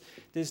church.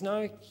 There's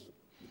no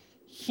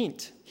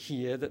hint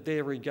here that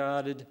they're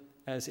regarded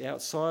as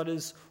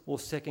outsiders or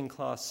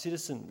second-class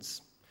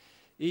citizens.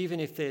 Even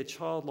if their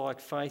childlike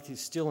faith is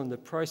still in the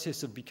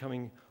process of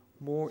becoming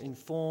more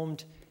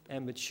informed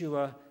and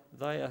mature,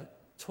 they are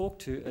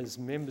talked to as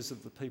members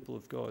of the people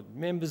of God,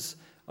 members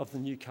of the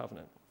new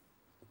covenant.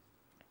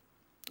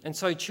 And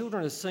so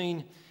children are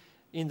seen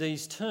in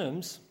these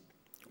terms,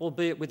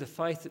 albeit with a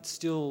faith that's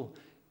still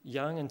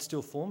young and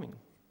still forming.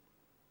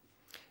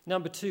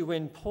 Number two,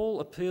 when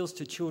Paul appeals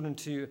to children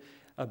to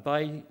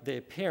obey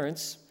their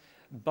parents,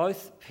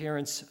 both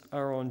parents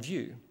are on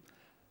view.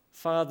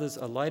 Fathers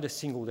are later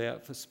singled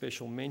out for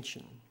special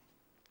mention.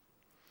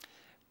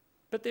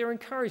 But they're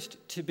encouraged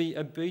to be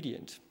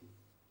obedient.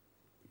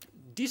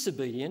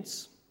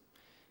 Disobedience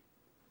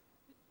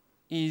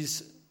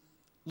is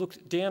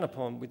looked down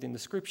upon within the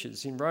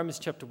scriptures. In Romans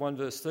chapter 1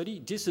 verse 30,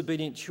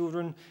 disobedient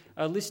children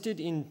are listed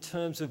in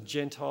terms of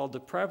Gentile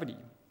depravity.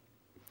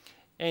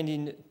 And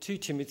in 2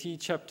 Timothy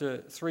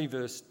chapter 3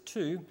 verse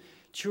 2,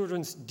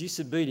 children's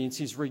disobedience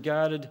is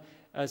regarded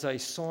as a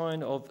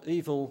sign of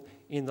evil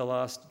in the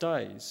last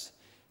days.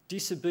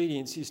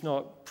 Disobedience is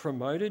not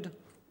promoted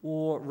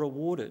or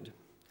rewarded.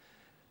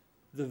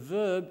 The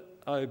verb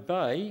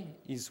obey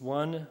is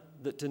one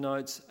that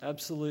denotes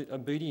absolute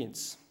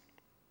obedience.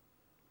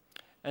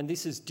 And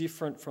this is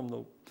different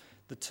from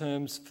the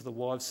terms for the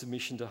wife's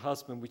submission to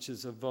husband, which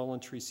is a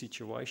voluntary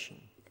situation.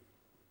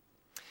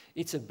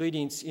 It's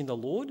obedience in the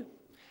Lord,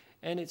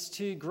 and it's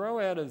to grow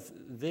out of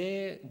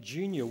their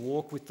junior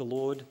walk with the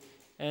Lord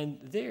and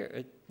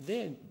their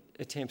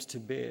attempts to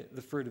bear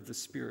the fruit of the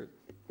Spirit.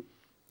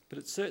 But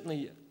it's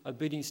certainly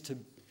obedience to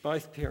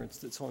both parents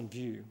that's on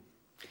view.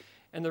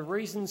 And the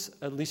reasons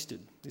are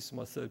listed. This is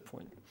my third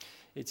point.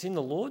 It's in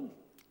the Lord,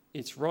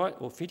 it's right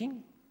or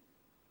fitting,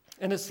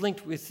 and it's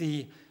linked with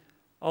the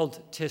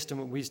Old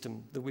Testament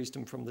wisdom, the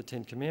wisdom from the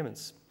Ten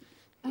Commandments.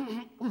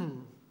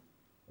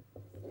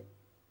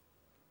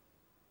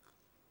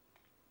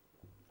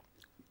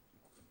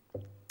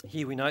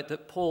 Here we note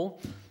that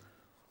Paul,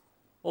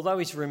 although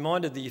he's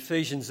reminded the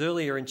Ephesians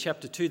earlier in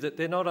chapter 2 that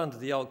they're not under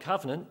the Old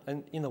Covenant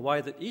and in the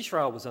way that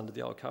Israel was under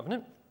the Old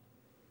Covenant,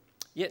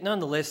 yet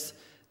nonetheless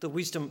the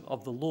wisdom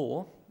of the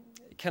law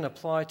can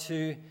apply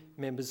to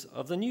members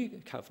of the New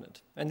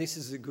Covenant. And this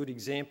is a good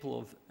example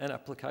of an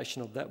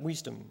application of that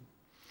wisdom.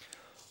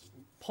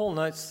 Paul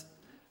notes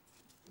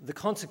the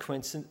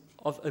consequence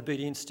of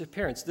obedience to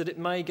parents, that it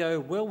may go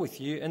well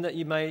with you and that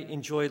you may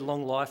enjoy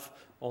long life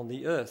on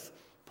the earth.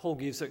 Paul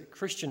gives a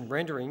Christian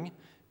rendering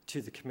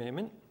to the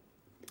commandment,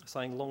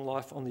 saying long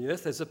life on the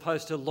earth, as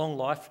opposed to long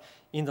life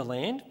in the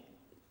land,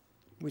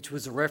 which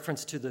was a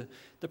reference to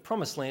the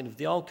promised land of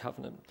the Old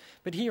Covenant.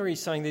 But here he's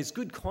saying there's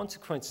good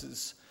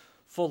consequences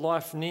for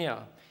life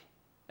now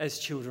as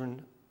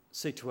children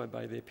seek to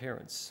obey their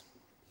parents.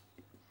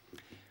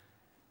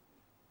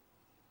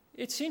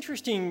 It's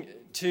interesting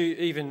to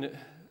even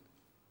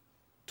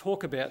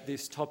talk about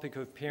this topic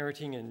of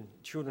parenting and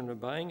children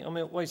obeying. I'm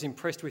always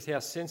impressed with how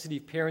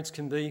sensitive parents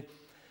can be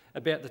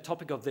about the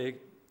topic of their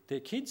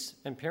kids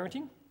and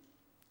parenting.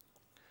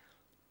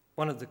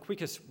 one of the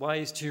quickest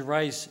ways to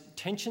raise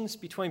tensions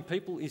between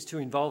people is to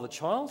involve a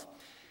child.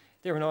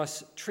 They're a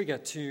nice trigger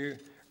to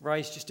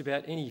raise just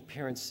about any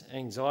parent's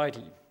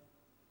anxiety.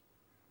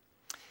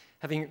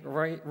 Having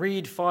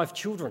reared 5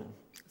 children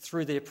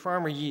through their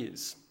primary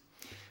years,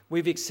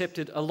 we've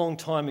accepted a long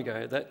time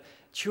ago that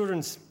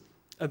children's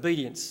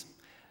obedience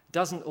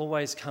doesn't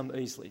always come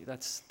easily.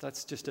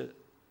 That's just a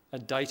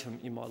datum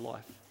in my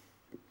life.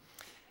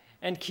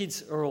 And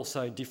kids are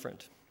also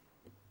different.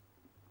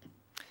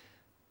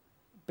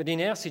 But in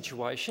our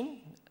situation,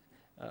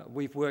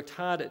 we've worked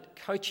hard at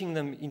coaching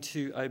them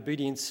into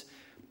obedience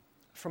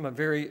from a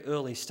very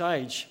early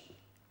stage,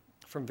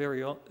 from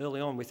very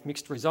early on, with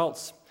mixed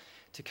results,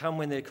 to come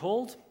when they're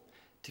called,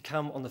 to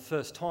come on the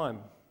first time,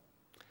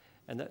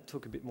 and that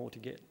took a bit more to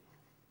get.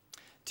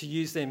 To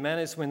use their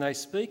manners when they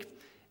speak,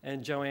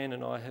 and Joanne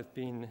and I have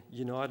been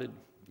united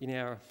in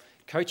our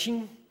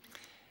coaching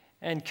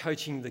and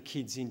coaching the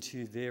kids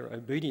into their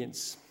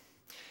obedience.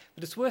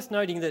 But it's worth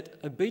noting that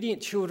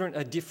obedient children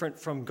are different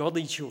from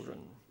godly children,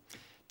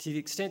 to the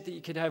extent that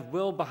you could have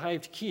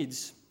well-behaved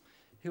kids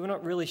who are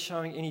not really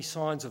showing any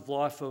signs of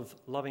life of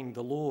loving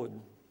the Lord.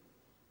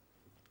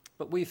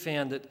 But we've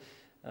found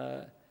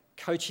that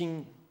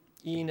coaching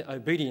in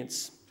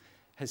obedience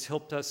has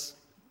helped us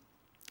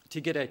to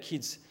get our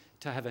kids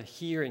to have a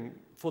hearing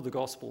for the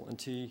gospel and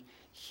to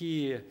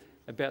hear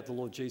about the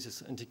Lord Jesus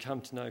and to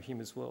come to know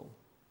him as well.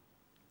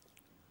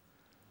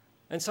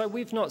 And so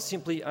we've not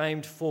simply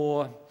aimed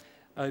for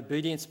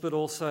obedience, but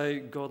also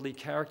godly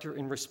character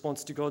in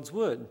response to God's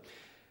word,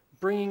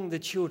 bringing the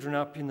children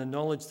up in the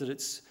knowledge that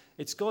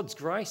it's God's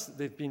grace that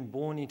they've been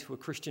born into a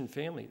Christian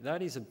family.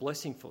 That is a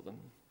blessing for them.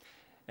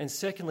 And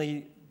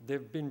secondly,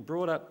 they've been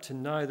brought up to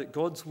know that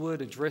God's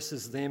word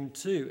addresses them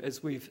too,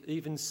 as we've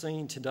even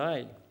seen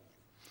today.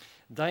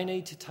 They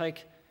need to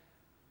take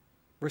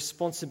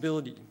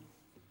responsibility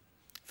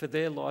for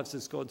their lives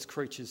as God's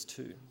creatures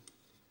too.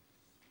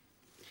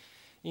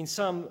 In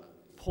some,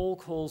 Paul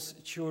calls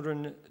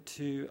children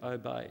to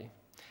obey,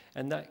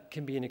 and that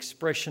can be an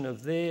expression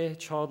of their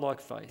childlike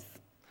faith,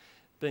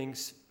 being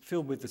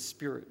filled with the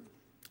Spirit,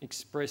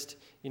 expressed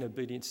in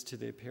obedience to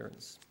their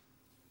parents.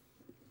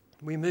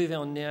 We move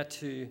on now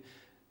to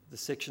the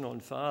section on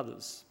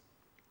fathers.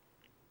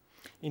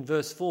 In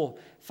verse 4,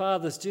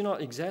 "Fathers, do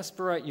not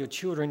exasperate your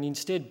children,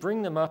 instead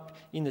bring them up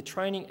in the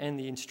training and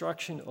the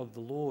instruction of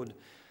the Lord."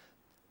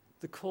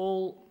 The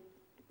call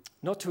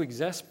not to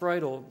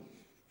exasperate or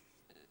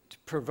to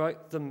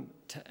provoke them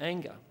to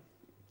anger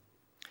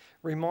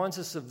reminds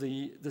us of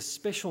the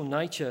special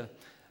nature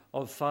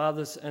of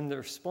fathers and the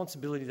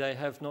responsibility they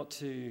have not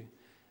to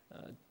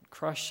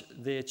crush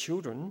their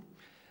children,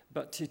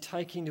 but to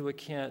take into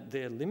account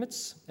their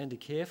limits and to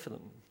care for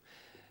them.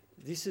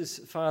 This is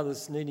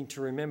fathers needing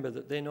to remember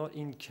that they're not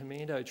in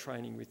commando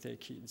training with their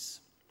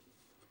kids,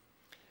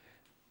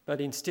 but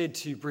instead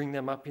to bring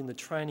them up in the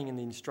training and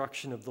the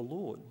instruction of the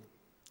Lord.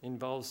 It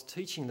involves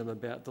teaching them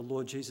about the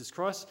Lord Jesus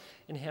Christ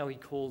and how he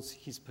calls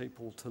his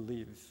people to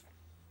live.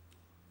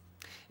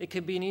 It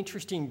can be an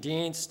interesting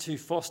dance to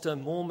foster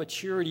more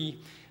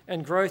maturity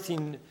and growth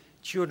in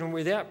children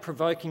without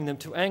provoking them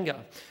to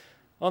anger.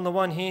 On the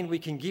one hand, we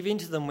can give in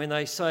to them when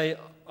they say,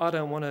 "I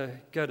don't want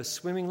to go to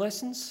swimming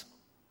lessons."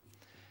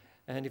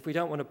 And if we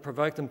don't want to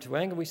provoke them to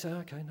anger, we say,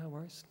 "Okay, no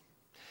worries."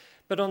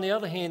 But on the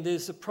other hand,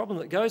 there's a problem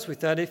that goes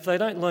with that. If they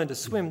don't learn to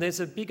swim, there's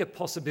a bigger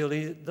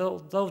possibility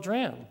that they'll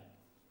drown.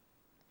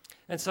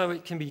 And so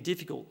it can be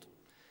difficult.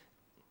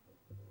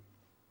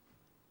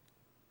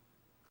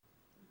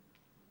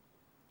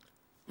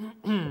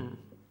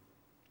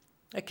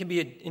 It can be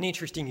an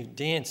interesting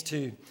dance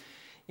to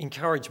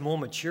encourage more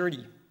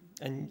maturity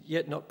and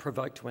yet not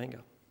provoke to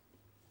anger.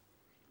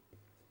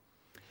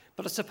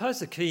 But I suppose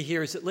the key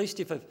here is, at least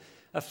if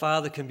a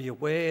father can be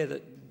aware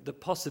that the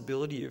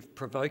possibility of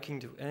provoking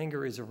to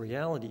anger is a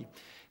reality,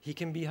 he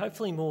can be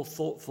hopefully more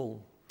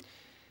thoughtful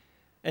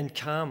and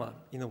calmer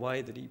in the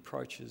way that he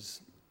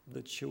approaches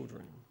the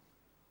children.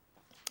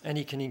 And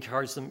he can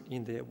encourage them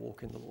in their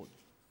walk in the Lord.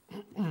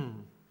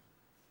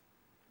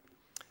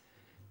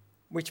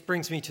 Which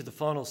brings me to the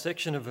final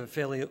section of a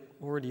fairly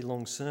already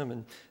long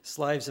sermon,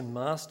 slaves and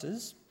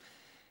masters.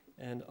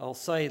 And I'll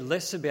say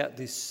less about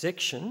this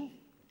section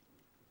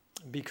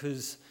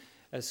because,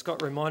 as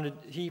Scott reminded,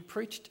 he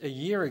preached a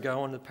year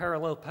ago on the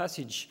parallel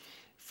passage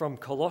from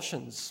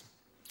Colossians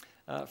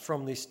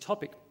from this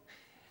topic.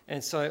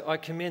 And so I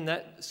commend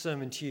that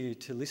sermon to you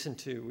to listen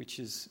to, which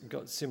has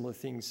got similar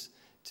things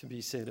to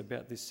be said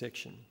about this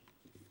section.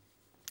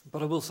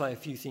 But I will say a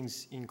few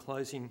things in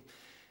closing.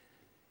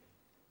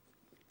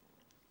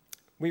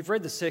 We've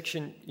read the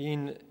section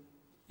in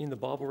the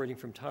Bible reading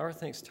from Tara.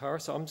 Thanks, Tara.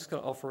 So I'm just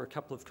going to offer a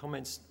couple of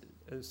comments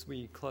as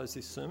we close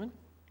this sermon.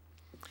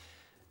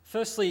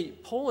 Firstly,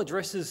 Paul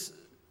addresses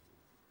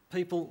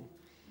people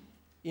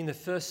in the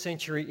first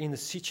century in the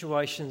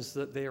situations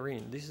that they're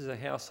in. This is a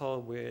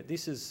household where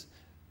this is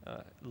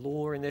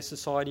law in their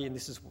society, and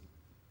this is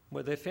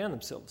where they found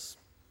themselves.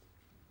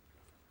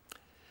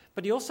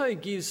 But he also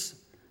gives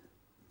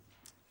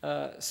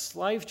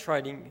slave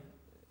trading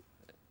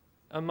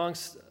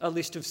amongst a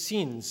list of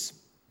sins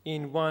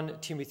in 1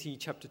 Timothy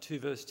chapter 2,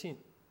 verse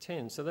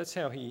 10. So that's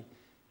how he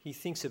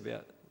thinks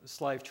about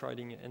slave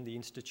trading and the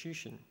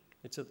institution.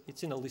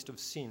 It's in a list of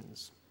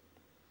sins.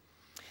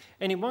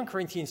 And in 1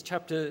 Corinthians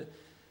chapter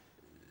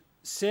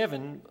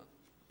 7,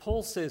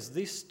 Paul says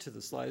this to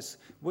the slaves: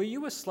 "Were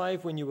you a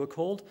slave when you were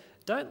called?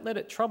 Don't let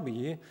it trouble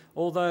you,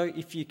 although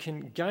if you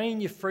can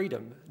gain your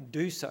freedom,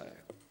 do so."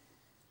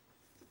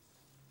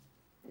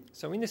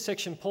 So in this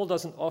section, Paul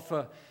doesn't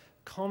offer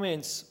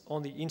comments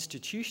on the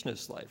institution of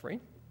slavery,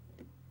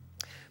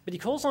 but he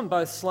calls on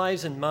both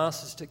slaves and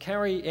masters to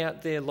carry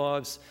out their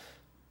lives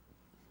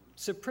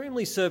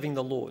supremely serving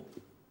the Lord.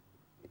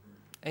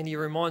 And he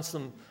reminds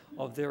them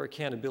of their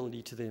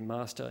accountability to their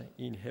master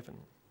in heaven.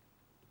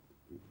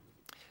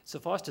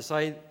 Suffice to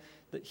say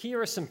that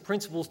here are some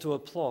principles to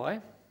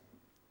apply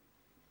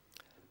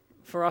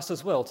for us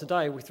as well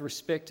today with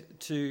respect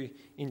to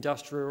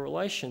industrial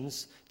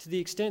relations, to the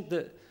extent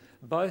that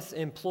both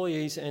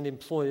employees and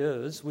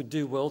employers would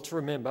do well to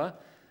remember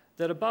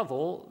that above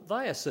all,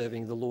 they are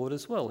serving the Lord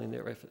as well in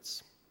their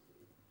efforts.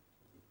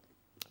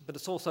 But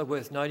it's also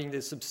worth noting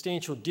there's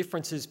substantial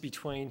differences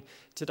between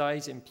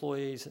today's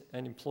employees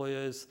and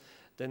employers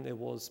than there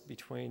was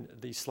between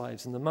the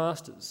slaves and the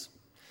masters.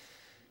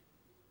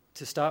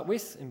 To start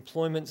with,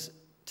 employment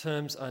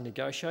terms are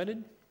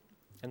negotiated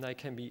and they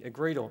can be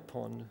agreed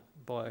upon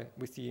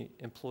with the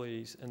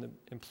employees and the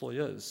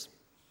employers.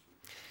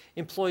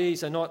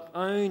 Employees are not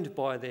owned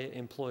by their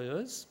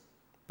employers,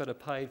 but are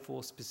paid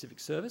for specific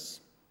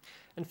service.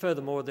 And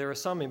furthermore, there are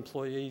some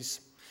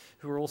employees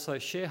who are also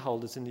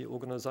shareholders in the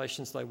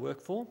organisations they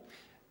work for,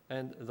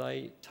 and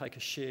they take a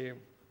share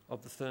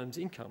of the firm's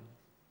income.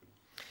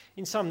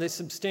 In sum, there's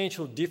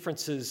substantial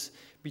differences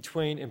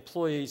between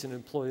employees and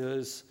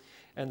employers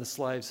and the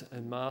slaves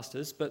and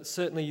masters, but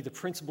certainly the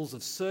principles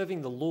of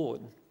serving the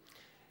Lord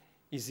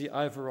is the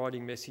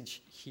overriding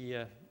message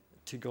here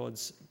to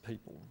God's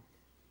people.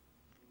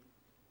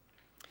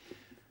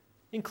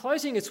 In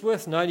closing, it's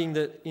worth noting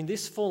that in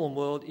this fallen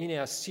world, in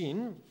our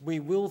sin, we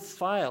will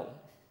fail.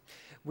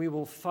 We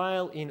will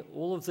fail in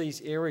all of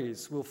these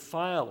areas. We'll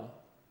fail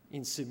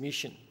in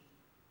submission.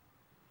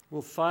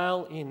 We'll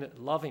fail in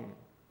loving.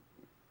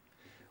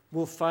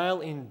 We'll fail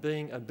in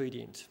being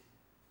obedient.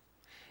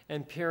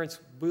 And parents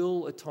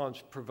will at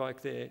times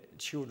provoke their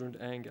children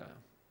to anger.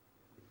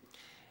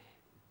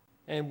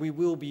 And we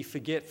will be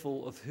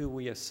forgetful of who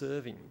we are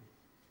serving.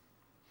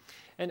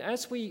 And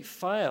as we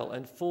fail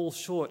and fall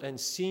short and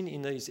sin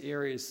in these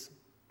areas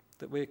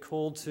that we're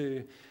called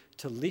to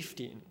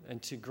lift in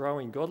and to grow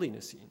in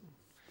godliness in,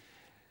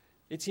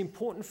 it's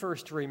important for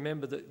us to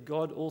remember that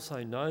God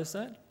also knows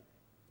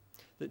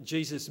that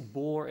Jesus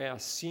bore our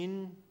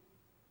sin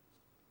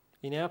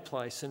in our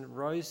place and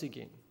rose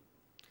again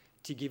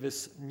to give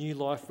us new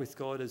life with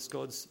God as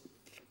God's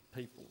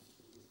people.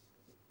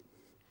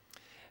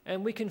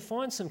 And we can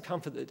find some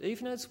comfort that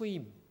even as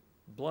we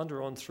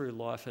blunder on through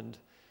life and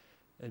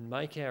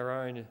make our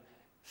own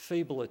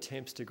feeble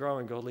attempts to grow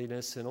in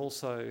godliness and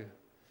also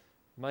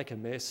make a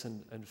mess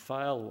and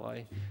fail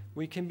away,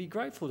 we can be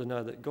grateful to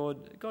know that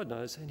God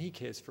knows and he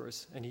cares for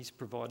us and he's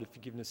provided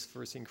forgiveness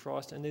for us in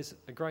Christ, and there's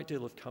a great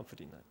deal of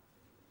comfort in that.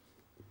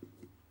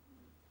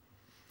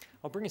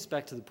 I'll bring us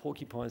back to the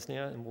porcupines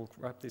now and we'll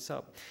wrap this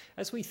up.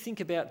 As we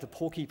think about the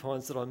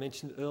porcupines that I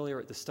mentioned earlier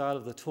at the start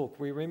of the talk,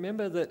 we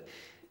remember that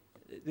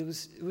it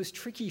was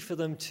tricky for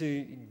them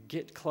to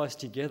get close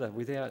together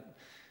without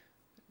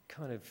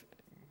kind of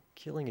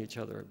killing each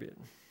other a bit.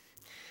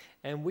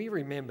 And we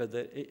remember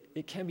that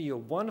it can be a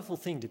wonderful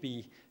thing to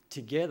be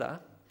together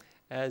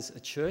as a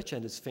church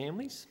and as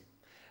families,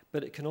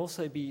 but it can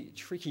also be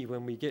tricky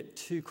when we get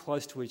too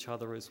close to each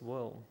other as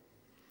well.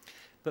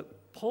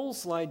 But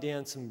Paul's laid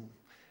down some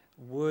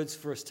words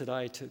for us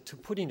today to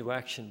put into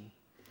action,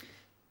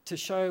 to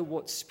show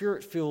what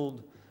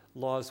spirit-filled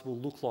lives will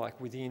look like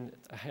within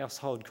a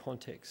household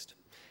context.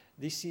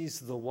 This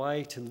is the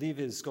way to live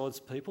as God's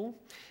people.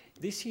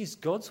 This is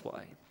God's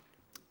way,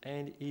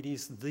 and it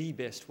is the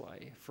best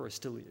way for us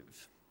to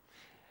live.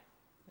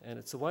 And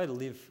it's a way to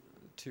live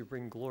to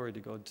bring glory to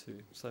God too.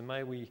 So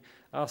may we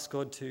ask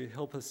God to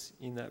help us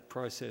in that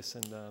process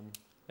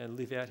and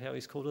live out how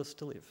he's called us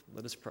to live.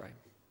 Let us pray.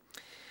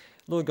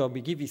 Lord God, we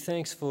give you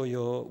thanks for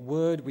your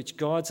word which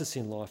guides us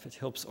in life. It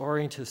helps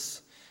orient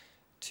us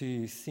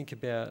to think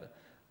about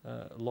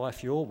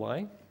life your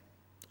way,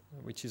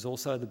 which is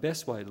also the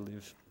best way to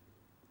live.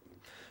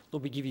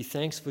 Lord, we give you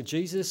thanks for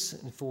Jesus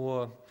and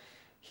for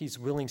his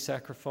willing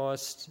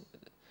sacrifice,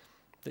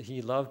 that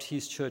he loved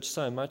his church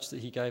so much that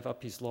he gave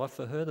up his life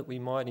for her, that we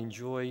might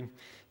enjoy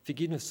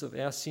forgiveness of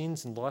our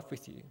sins and life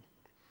with you.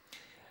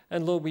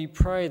 And Lord, we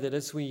pray that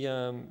as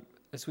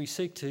we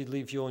seek to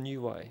live your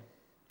new way,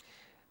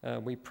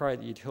 we pray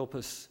that you'd help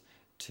us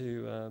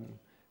to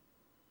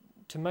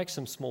make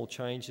some small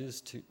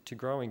changes to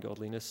grow in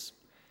godliness.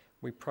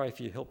 We pray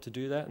for your help to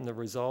do that and the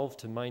resolve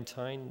to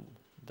maintain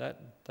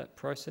that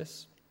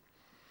process.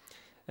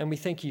 And we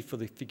thank you for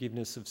the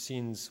forgiveness of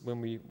sins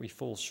when we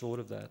fall short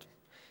of that.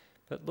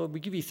 But Lord, we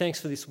give you thanks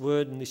for this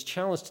word and this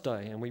challenge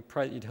today, and we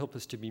pray that you'd help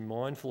us to be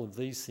mindful of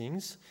these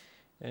things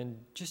and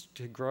just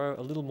to grow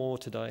a little more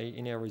today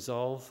in our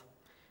resolve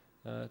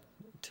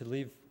to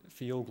live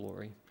for your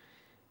glory.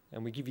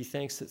 And we give you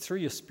thanks that through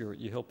your Spirit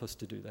you help us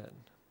to do that.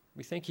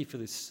 We thank you for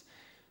these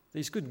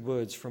good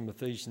words from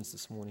Ephesians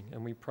this morning,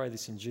 and we pray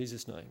this in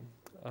Jesus' name.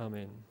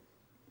 Amen.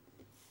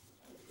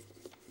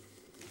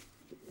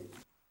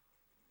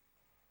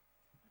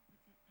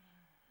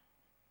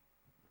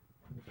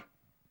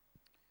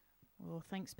 Well, thanks,